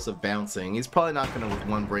source of bouncing. He's probably not going to with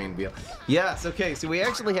one brain be. Yes, okay, so we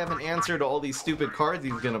actually have an answer to all these stupid cards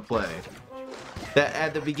he's going to play. That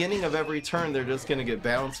at the beginning of every turn, they're just going to get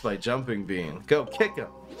bounced by Jumping Bean. Go, kick him.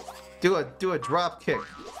 Do a drop kick.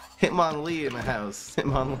 Hitmonlee in the house.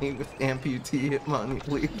 Hitmonlee with amputee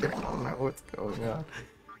Hitmonlee. I don't know what's going on.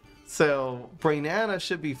 So, Brainana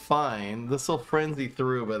should be fine. This will frenzy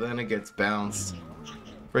through, but then it gets bounced.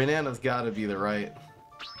 Brainana's got to be the right.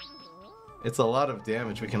 It's a lot of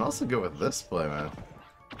damage. We can also go with this play, man.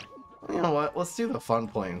 You know what? Let's do the fun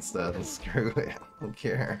play instead. Screw it. I don't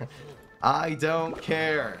care. I don't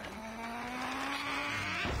care.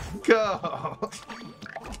 Go!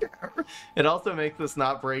 It also makes us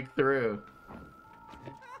not break through.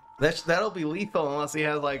 That'll be lethal unless he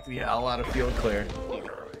has, like, yeah, a lot of field clear.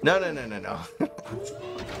 No.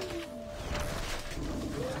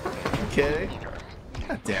 Okay.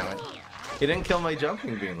 God damn it. He didn't kill my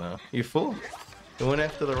Jumping Bean, though. You fool. He went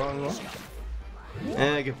after the wrong one.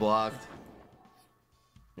 And I get blocked.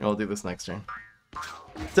 I'll do this next turn.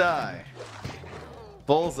 Die.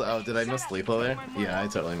 Bullseye. Oh, did I miss lethal there? Yeah, I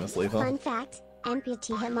totally missed lethal. Fun fact,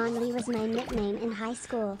 amputee Hitmonlee was my nickname in high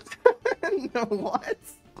school. No, what?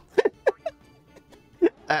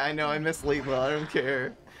 I know I missed lethal. I don't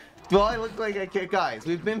care. Do I look like I care? Guys,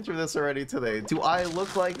 we've been through this already today. Do I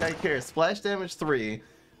look like I care? Splash damage 3.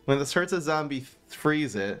 When this hurts a zombie,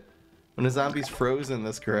 freeze it. When a zombie's frozen,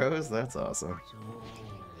 this grows? That's awesome.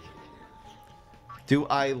 Do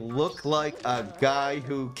I look like a guy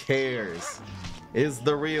who cares? Is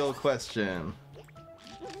the real question.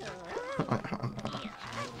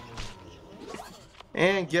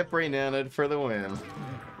 And get Brainana'd for the win.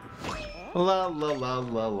 La la la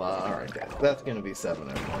la la. Alright guys, that's gonna be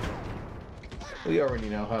 7-0. We already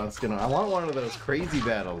know how it's gonna. I want one of those crazy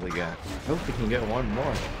battles again. I hope we can get one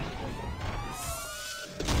more.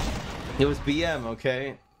 It was BM,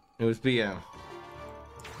 okay? It was BM.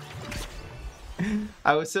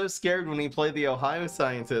 I was so scared when he played the Ohio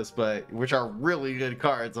Scientist, but which are really good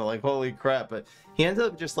cards. I'm like, holy crap! But he ended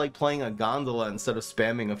up just like playing a Gondola instead of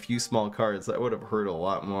spamming a few small cards. That would have hurt a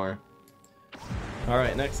lot more. All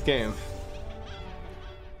right, next game.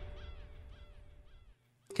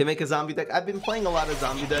 Can make a zombie deck. I've been playing a lot of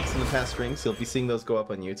zombie decks in the past streams, so you'll be seeing those go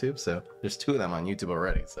up on YouTube. So there's 2 of them on YouTube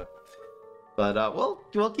already. So, but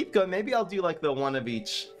we'll keep going. Maybe I'll do like the one of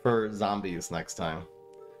each for zombies next time.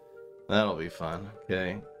 That'll be fun.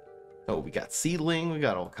 Okay. Oh, we got Seedling. We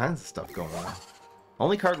got all kinds of stuff going on.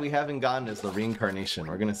 Only card we haven't gotten is the Reincarnation.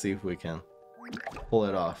 We're gonna see if we can pull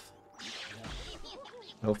it off.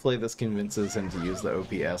 Hopefully this convinces him to use the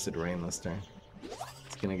OP Acid Rain this turn.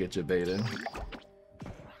 It's gonna get you baited.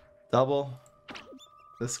 Double.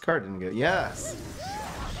 This card didn't get... Yes!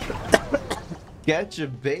 Get you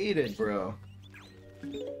baited, bro.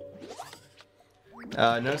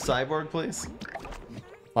 No Cyborg, please.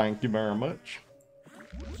 Thank you very much.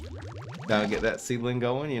 Gotta get that seedling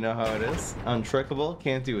going, you know how it is. Untrickable,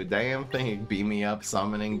 can't do a damn thing. You can beat me up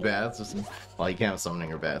summoning bats. Or some... Well, you can't have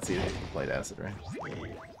summoning or bats either. You can play Acid Rain.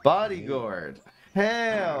 Bodyguard!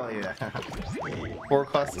 Hell yeah! 4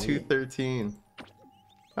 cost 213.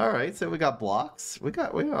 Alright, so we got blocks. We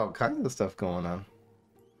got all kinds of stuff going on.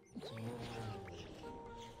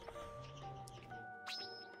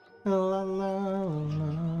 La, la, la.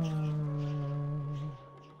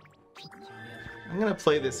 I'm gonna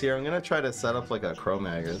play this here. I'm gonna try to set up like a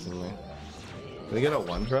Cro-Mag or something. Can we get a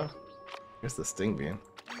 1-drop? Here's the Sting Beam.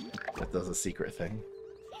 That does a secret thing.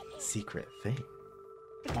 Secret thing.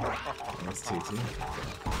 That's 2-2.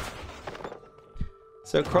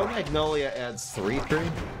 So Cro-Magnolia adds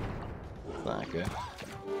 3-3. Not good.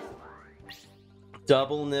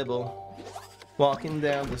 Double nibble. Walking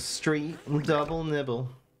down the street, double nibble.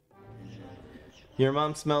 Your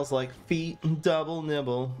mom smells like feet, double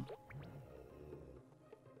nibble.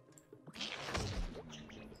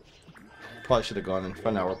 Probably should have gone in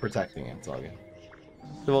front. Now we're protecting it. It's all good.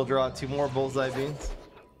 So we'll draw 2 more bullseye beans.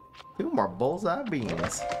 2 more bullseye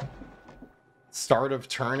beans. Start of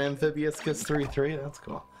turn amphibious gets 3-3. That's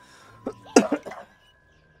cool.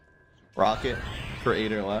 Rocket for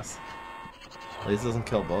 8 or less. At least it doesn't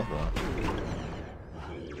kill both of them.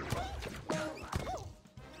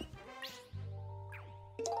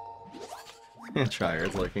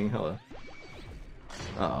 Tryhard's lurking. Hello.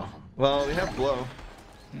 Uh oh. Well, we have blow.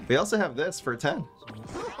 We also have this for 10.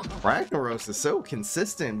 Ragnaros is so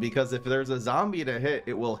consistent because if there's a zombie to hit,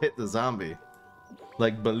 it will hit the zombie.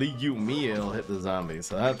 Like, believe you me, it'll hit the zombie.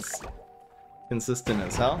 So that's consistent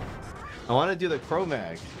as hell. I want to do the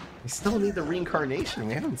Cro-Mag. We still need the reincarnation.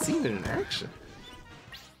 We haven't seen it in action.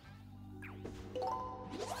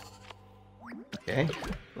 Okay,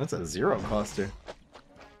 that's a 0 coster.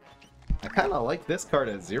 I kind of like this card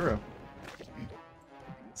at 0.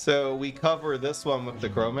 So we cover this one with the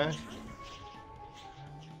Cro-Mag.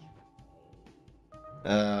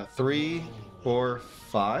 3, 4,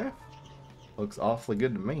 5. Looks awfully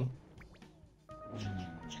good to me.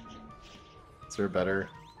 Is there a better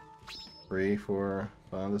 3, 4,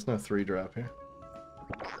 5? There's no 3 drop here.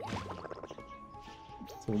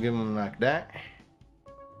 So we'll give him like that.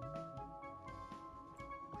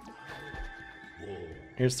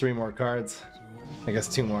 Here's 3 more cards. I guess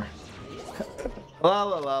 2 more. La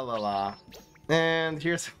la la la la. And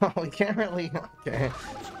here's... we can't really... Okay.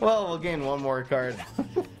 Well, we'll gain 1 more card.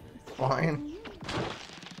 Fine.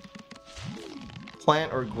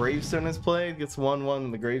 Plant or Gravestone is played. Gets 1/1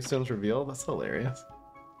 and the Gravestone's revealed. That's hilarious.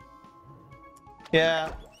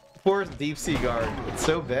 Yeah. Poor Deep Sea Guard. It's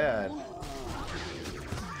so bad.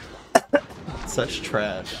 Such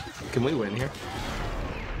trash. Can we win here?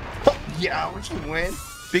 Yeah, we should win.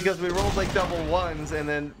 Because we rolled like double 1s and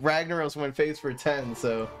then Ragnaros went face for 10,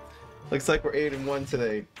 so looks like we're 8-1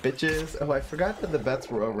 today, bitches. Oh, I forgot that the bets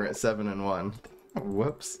were over at 7-1.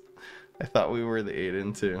 Whoops. I thought we were the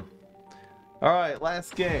 8-2. Alright,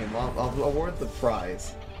 last game. I'll award the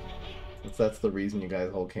prize. Since that's the reason you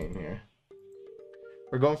guys all came here.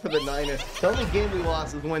 We're going for the 9. The only game we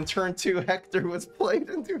lost is when turn 2 Hector was played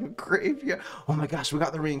into a graveyard. Oh my gosh, we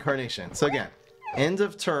got the reincarnation. So again, end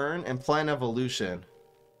of turn and plan evolution.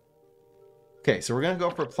 Okay, so we're gonna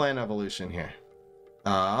go for plan evolution here.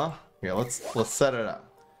 Here, let's set it up.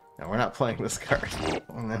 No, we're not playing this card.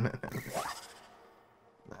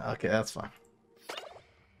 Okay, that's fine.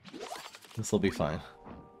 This will be fine.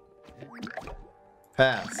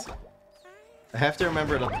 Pass. I have to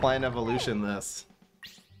remember to plan evolution this.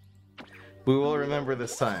 We will remember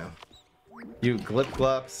this time. You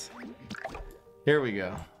glip-glops. Here we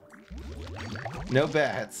go. No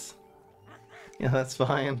bats. Yeah, that's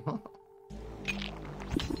fine.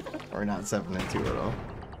 We're not 7-2 at all.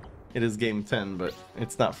 It is game 10, but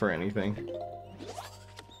it's not for anything.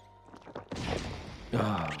 Oh,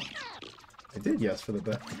 I did yes for the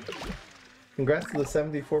bet. Congrats to the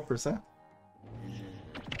 74%.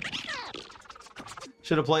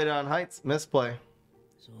 Should have played it on Heights. Misplay.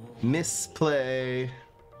 Misplay.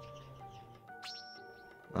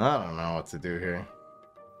 I don't know what to do here.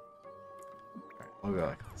 Alright, we'll go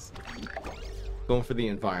like this. Going for the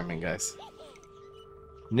environment, guys.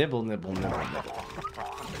 Nibble, nibble, nibble, nibble.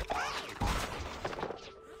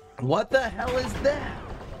 What the hell is that?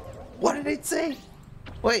 What did it say?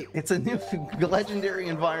 Wait, it's a new legendary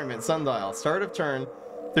environment, Sundial. Start of turn,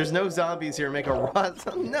 There's no zombies here. Make a raw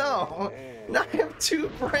No! Now I have 2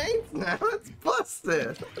 brains now. That's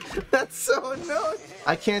busted. That's so annoying.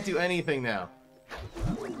 I can't do anything now.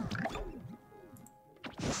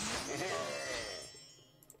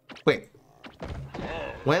 Wait.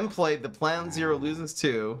 When played, the Plan Zero loses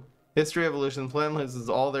 2. History Evolution, Plan loses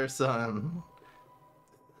all their sun.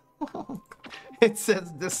 It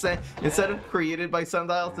says descend instead of created by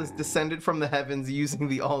Sundial, it says descended from the heavens using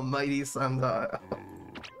the almighty Sundial.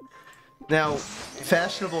 Now,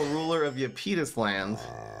 fashionable ruler of Yapetus land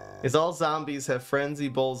is all zombies have frenzy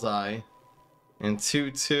bullseye and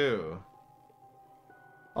 2-2.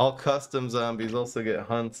 All custom zombies also get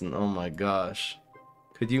hunts and oh my gosh.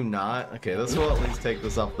 Could you not? Okay, this will at least take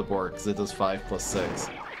this off the board because it does 5 + 6.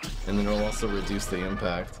 And then it'll also reduce the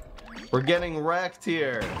impact. We're getting wrecked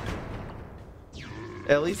here.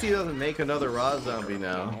 At least he doesn't make another raw zombie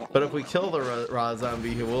now. But if we kill the raw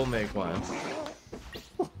zombie, he will make one.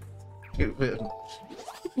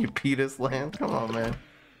 Yapetus land? Come on, man.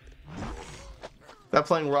 Stop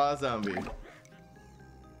playing raw zombie.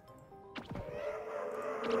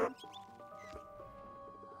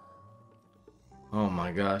 Oh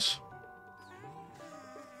my gosh.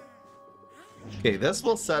 Okay, this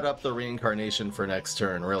will set up the reincarnation for next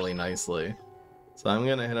turn really nicely. So I'm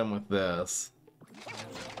gonna hit him with this.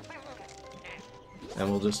 And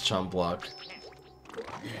we'll just chump block.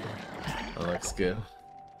 That looks good.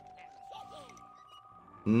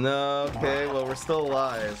 No, okay, well we're still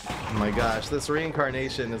alive. Oh my gosh, this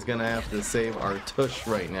reincarnation is gonna have to save our tush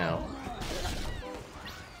right now.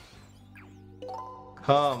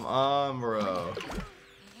 Come on, bro.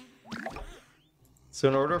 So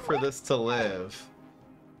in order for this to live,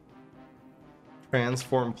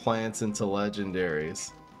 transform plants into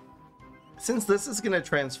legendaries. Since this is gonna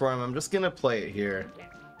transform, I'm just gonna play it here.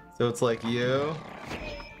 So it's like you.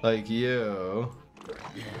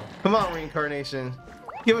 Come on, reincarnation.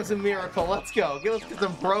 Give us a miracle. Let's go. Give us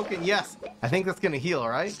some broken. Yes. I think that's gonna heal,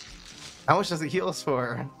 right? How much does it heal us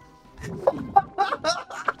for?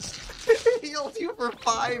 It heals you for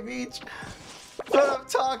 5 each. What I'm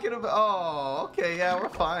talking about. Oh, okay. Yeah, we're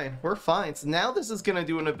fine. We're fine. So now this is gonna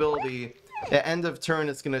do an ability. At end of turn,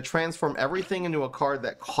 it's gonna transform everything into a card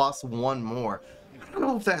that costs 1 more. I don't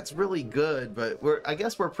know if that's really good, but I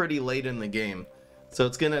guess we're pretty late in the game. So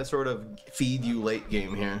it's gonna sort of feed you late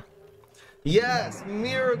game here. Yes,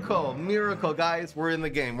 miracle, miracle, guys. We're in the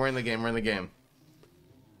game. We're in the game. We're in the game.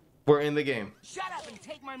 We're in the game. Shut up and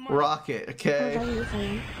take my money. Hold Rocket, on, okay.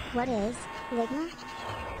 Ethan. What is Ligma?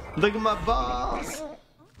 Look at my boss.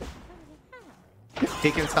 He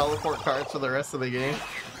can teleport cards for the rest of the game.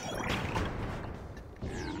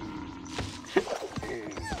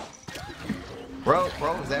 Bro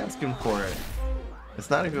was asking for it. It's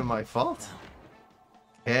not even my fault.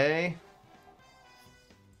 Okay.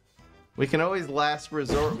 We can always last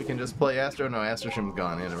resort. We can just play Astro. No, Astro shouldn't have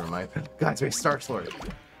gone. Yeah, never mind. Guys, we Star Lord.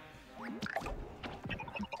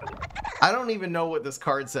 I don't even know what this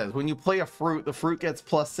card says. When you play a fruit, the fruit gets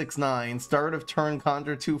 +6/9. Start of turn,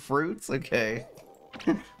 conjure 2 fruits. Okay.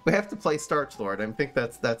 We have to play Star Lord. I think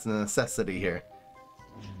that's a necessity here.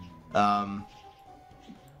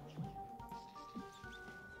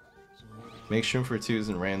 Make room for 2s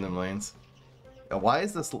in random lanes. Why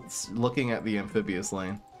is this looking at the amphibious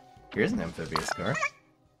lane? Here's an amphibious card.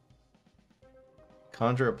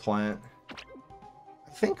 Conjure a plant.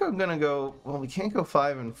 I think I'm gonna go. Well, we can't go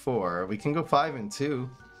 5 and 4. We can go 5 and 2.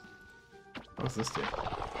 What's this do?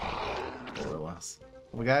 More or less.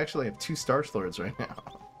 We actually have 2 Star Lords right now.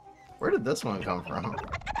 Where did this one come from?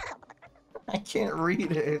 I can't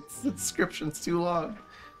read it. The description's too long.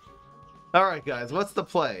 Alright, guys, what's the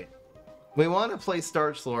play? We want to play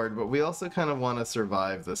Starch Lord, but we also kind of want to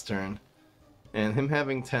survive this turn. And him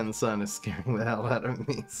having 10 Sun is scaring the hell out of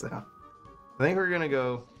me, so... I think we're gonna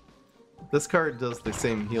go... This card does the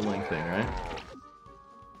same healing thing, right?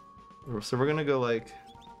 So we're gonna go like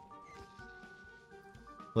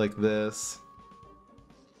this.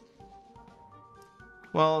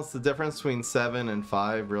 Well, it's the difference between 7 and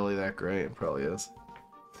 5 really that great? It probably is.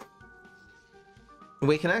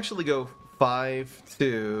 We can actually go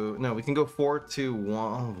 5-2. No, we can go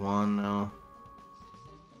 4-2-1. No.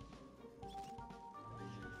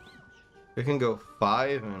 We can go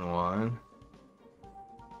 5 and 1.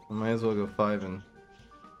 We might as well go 5 and.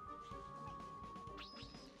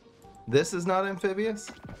 This is not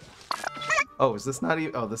amphibious? Oh, is this not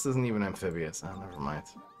even? Oh, this isn't even amphibious. Oh, never mind.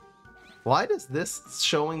 Why does this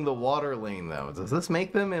showing the water lane though? Does this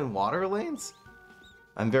make them in water lanes?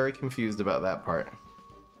 I'm very confused about that part.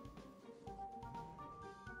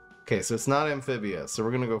 Okay, so it's not amphibious. So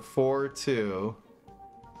we're gonna go 4-2.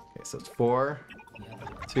 Okay, so it's 4,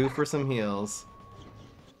 2 for some heals.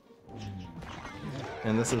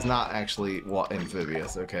 And this is not actually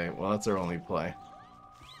amphibious. Okay, well that's our only play.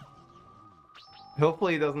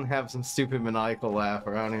 Hopefully he doesn't have some stupid maniacal laugh,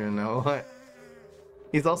 or I don't even know what.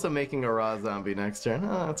 He's also making a raw zombie next turn.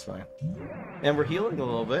 Oh, that's fine. And we're healing a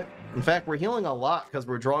little bit. In fact, we're healing a lot because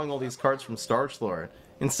we're drawing all these cards from Starch Lord.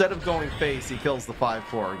 Instead of going face, he kills the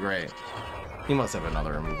 5/4. Great. He must have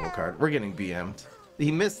another removal card. We're getting BM'd.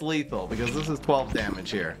 He missed lethal because this is 12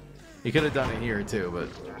 damage here. He could have done it here too, but...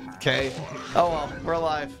 Okay. Oh well, we're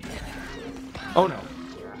alive. Oh no.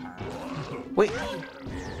 Wait.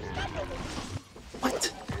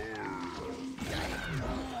 What?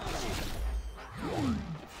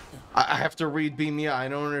 I have to read Beam Me Up. I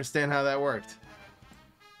don't understand how that worked.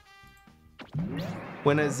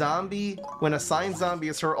 When a sign zombie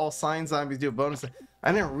is hurt, all sign zombies do a bonus.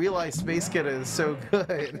 I didn't realize Space Kid is so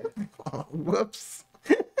good. Whoops.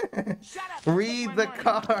 Read the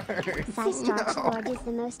card. Starch Lord is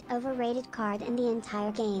the most overrated card in the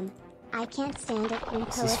entire game. I can't stand it when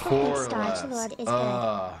This is Prolific 4 Starch less. Lord is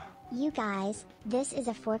good. You guys, this is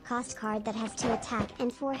a 4-cost card that has 2 attack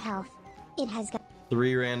and 4 health. It has got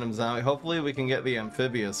 3 random zombie. Hopefully we can get the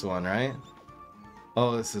amphibious one, right?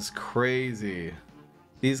 Oh, this is crazy.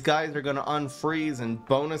 These guys are gonna unfreeze and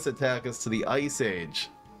bonus attack us to the Ice Age.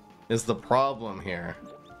 Is the problem here.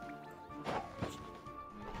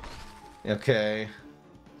 Okay.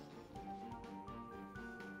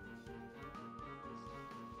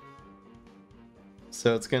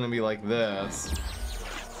 So it's gonna be like this.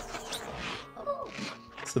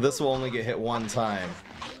 So this will only get hit 1 time.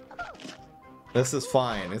 This is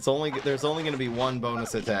fine. There's only going to be 1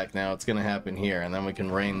 bonus attack now. It's going to happen here, and then we can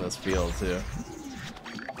rain this field too.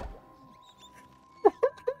 I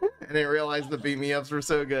didn't realize the beat me ups were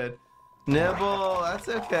so good. Nibble, that's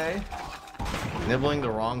okay. Nibbling the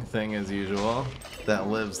wrong thing as usual. That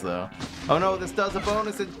lives though. Oh no, this does a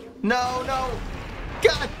bonus. No, no!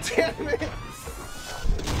 God damn it!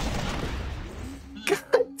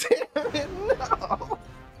 God damn it! No!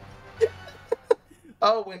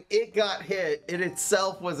 Oh, when it got hit, it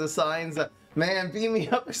itself was a sign. Man, Beam Me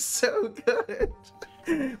Up is so good.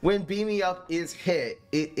 When Beam Me Up is hit,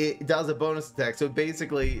 it does a bonus attack. So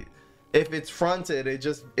basically, if it's fronted, it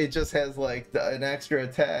just has like an extra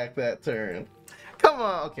attack that turn. Come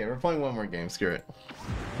on. Okay, we're playing one more game. Screw it.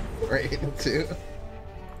 We're 8-2.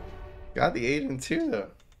 Got the 8-2 though.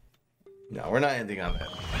 No, we're not ending on that.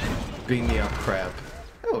 Beam Me Up crap.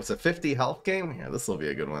 Oh, it's a 50 health game? Yeah, this will be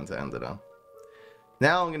a good one to end it on.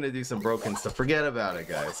 Now I'm going to do some broken stuff. Forget about it,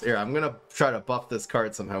 guys. Here, I'm going to try to buff this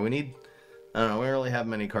card somehow. We need... I don't know, we don't really have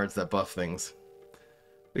many cards that buff things.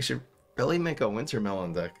 We should really make a Winter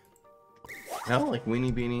Melon deck. I don't like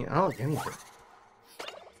Weenie Beanie. I don't like anything.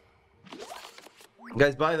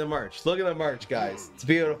 Guys, buy the merch. Look at the merch, guys. It's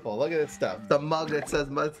beautiful. Look at this stuff. The mug that says,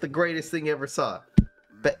 it's the greatest thing you ever saw.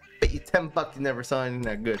 Bet you $10 you never saw anything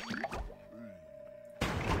that good.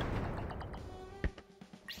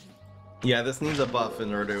 Yeah, this needs a buff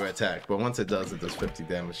in order to attack, but once it does 50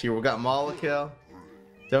 damage. Here, we got Molekile.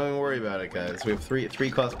 Don't even worry about it, guys. We have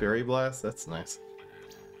 3-cost Berry Blast. That's nice.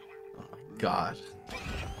 Oh my god.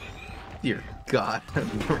 Dear God,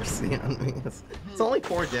 have mercy on me. It's only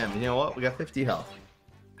 4 damage. You know what? We got 50 health.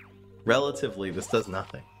 Relatively, this does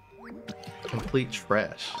nothing. Complete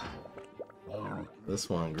trash. This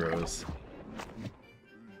one grows.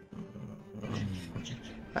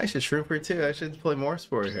 I should Shrooper too. I should play more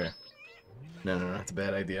Spore here. No, that's a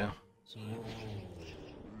bad idea.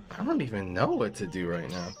 I don't even know what to do right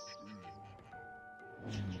now.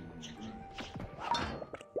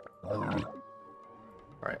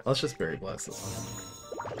 Alright, let's just Berry Blast this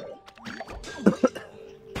one.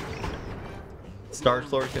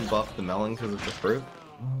 Starch Lord can buff the melon because it's a fruit.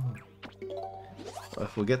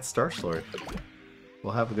 If we get Starch Lord,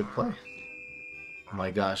 we'll have a good play. Oh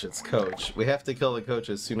my gosh, it's Coach. We have to kill the Coach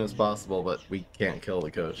as soon as possible, but we can't kill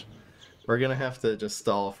the Coach. We're gonna have to just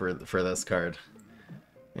stall for this card.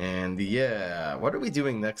 And yeah, what are we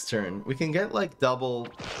doing next turn? We can get like double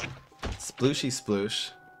Splooshy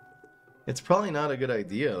Sploosh. It's probably not a good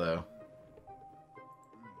idea though.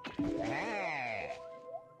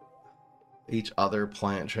 Each other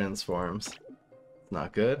plant transforms.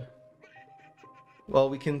 Not good. Well,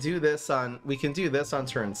 we can do this on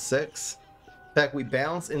turn 6. In fact, we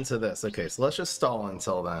bounce into this. Okay, so let's just stall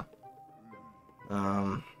until then.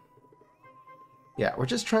 Yeah, we're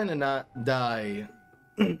just trying to not die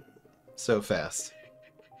so fast.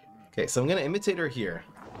 Okay, so I'm gonna Imitator here.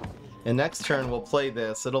 And next turn we'll play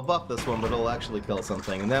this. It'll buff this one, but it'll actually kill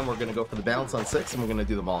something. And then we're gonna go for the bounce on 6, and we're gonna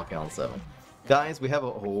do the Molekile on 7. Guys, we have a...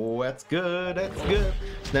 Oh, that's good. That's good.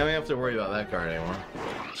 Now we have to worry about that card anymore.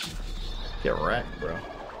 Get wrecked, bro.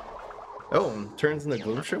 Oh, turns into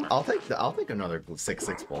Gloom Shroom? I'll take another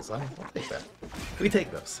 6/6 Bullseye. I'll take that. We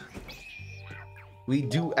take those. We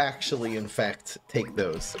do actually, in fact, take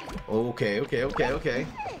those. Okay.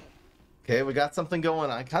 Okay, we got something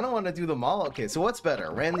going on. I kind of want to do them all. Okay, so what's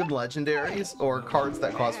better? Random legendaries or cards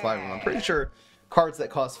that cost 5 or more? I'm pretty sure cards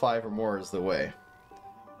that cost 5 or more is the way.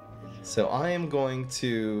 So I am going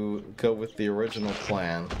to go with the original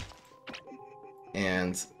plan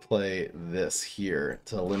and play this here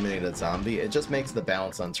to eliminate a zombie. It just makes the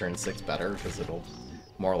balance on turn 6 better because it'll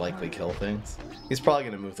more likely kill things. He's probably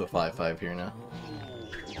going to move to a 5/5 here now.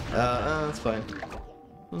 That's fine.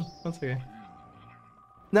 That's okay.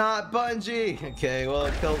 Not Bungie! Okay, well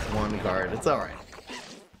it kills one card. It's alright.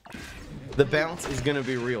 The bounce is gonna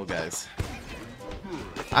be real, guys.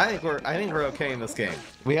 I think we're okay in this game.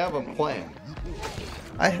 We have a plan.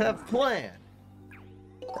 I have a plan.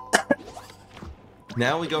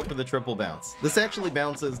 Now we go for the triple bounce. This actually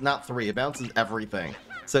bounces not 3, it bounces everything.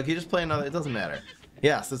 So can you just play another? It doesn't matter.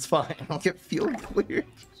 Yes, it's fine. I'll get field cleared.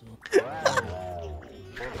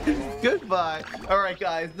 Goodbye. Alright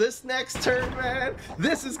guys, this next turn, man,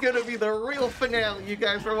 this is gonna be the real finale you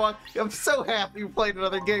guys are watching. I'm so happy we played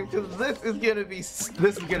another game because this is gonna be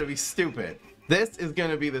stupid. This is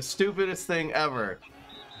gonna be the stupidest thing ever.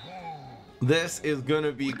 This is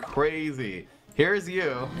gonna be crazy. Here's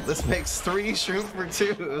you. This makes 3 Shroom for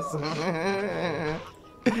 2s.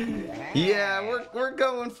 Yeah, we're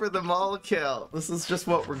going for the mall kill. This is just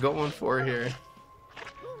what we're going for here.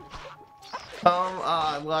 Come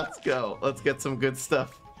on, let's go. Let's get some good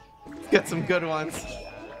stuff. Let's get some good ones.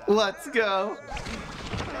 Let's go.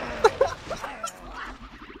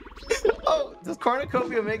 Oh, does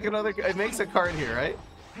Cornucopia make another? It makes a card here, right?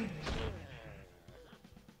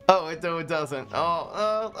 Oh, it doesn't.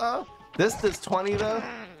 Oh, this does 20 though.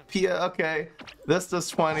 Pia, okay. This does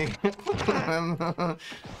 20.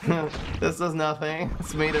 This does nothing.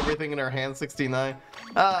 It's made everything in our hand 69.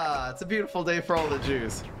 Ah, it's a beautiful day for all the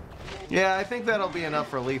Jews. Yeah, I think that'll be enough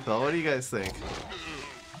for lethal. What do you guys think?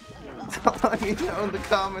 Let me know in the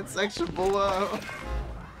comment section below.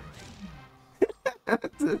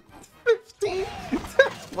 15,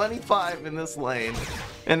 25 in this lane,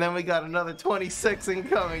 and then we got another 26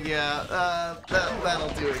 incoming. Yeah, that'll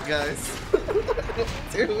do it, guys.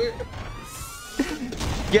 Do it.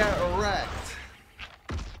 Get wrecked.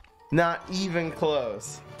 Not even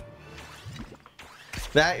close.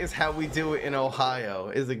 That is how we do it in Ohio,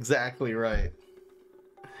 is exactly right.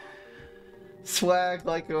 Swag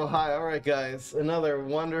like Ohio. Alright guys, another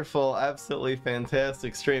wonderful, absolutely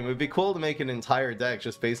fantastic stream. It would be cool to make an entire deck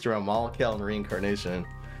just based around Molekale and Reincarnation,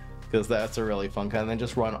 because that's a really fun kind. And then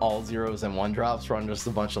just run all 0s and 1-drops, run just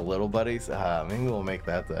a bunch of little buddies. Maybe we'll make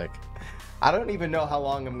that deck. I don't even know how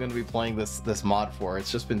long I'm going to be playing this mod for.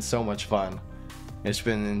 It's just been so much fun. It's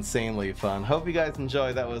been insanely fun. Hope you guys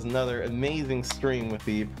enjoyed. That was another amazing stream with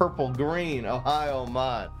the Purple Green Ohio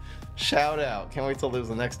mod. Shout out. Can't wait till there's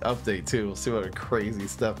the next update too. We'll see what crazy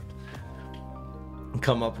stuff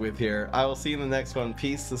come up with here. I will see you in the next one.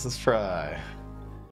 Peace. This is Fry.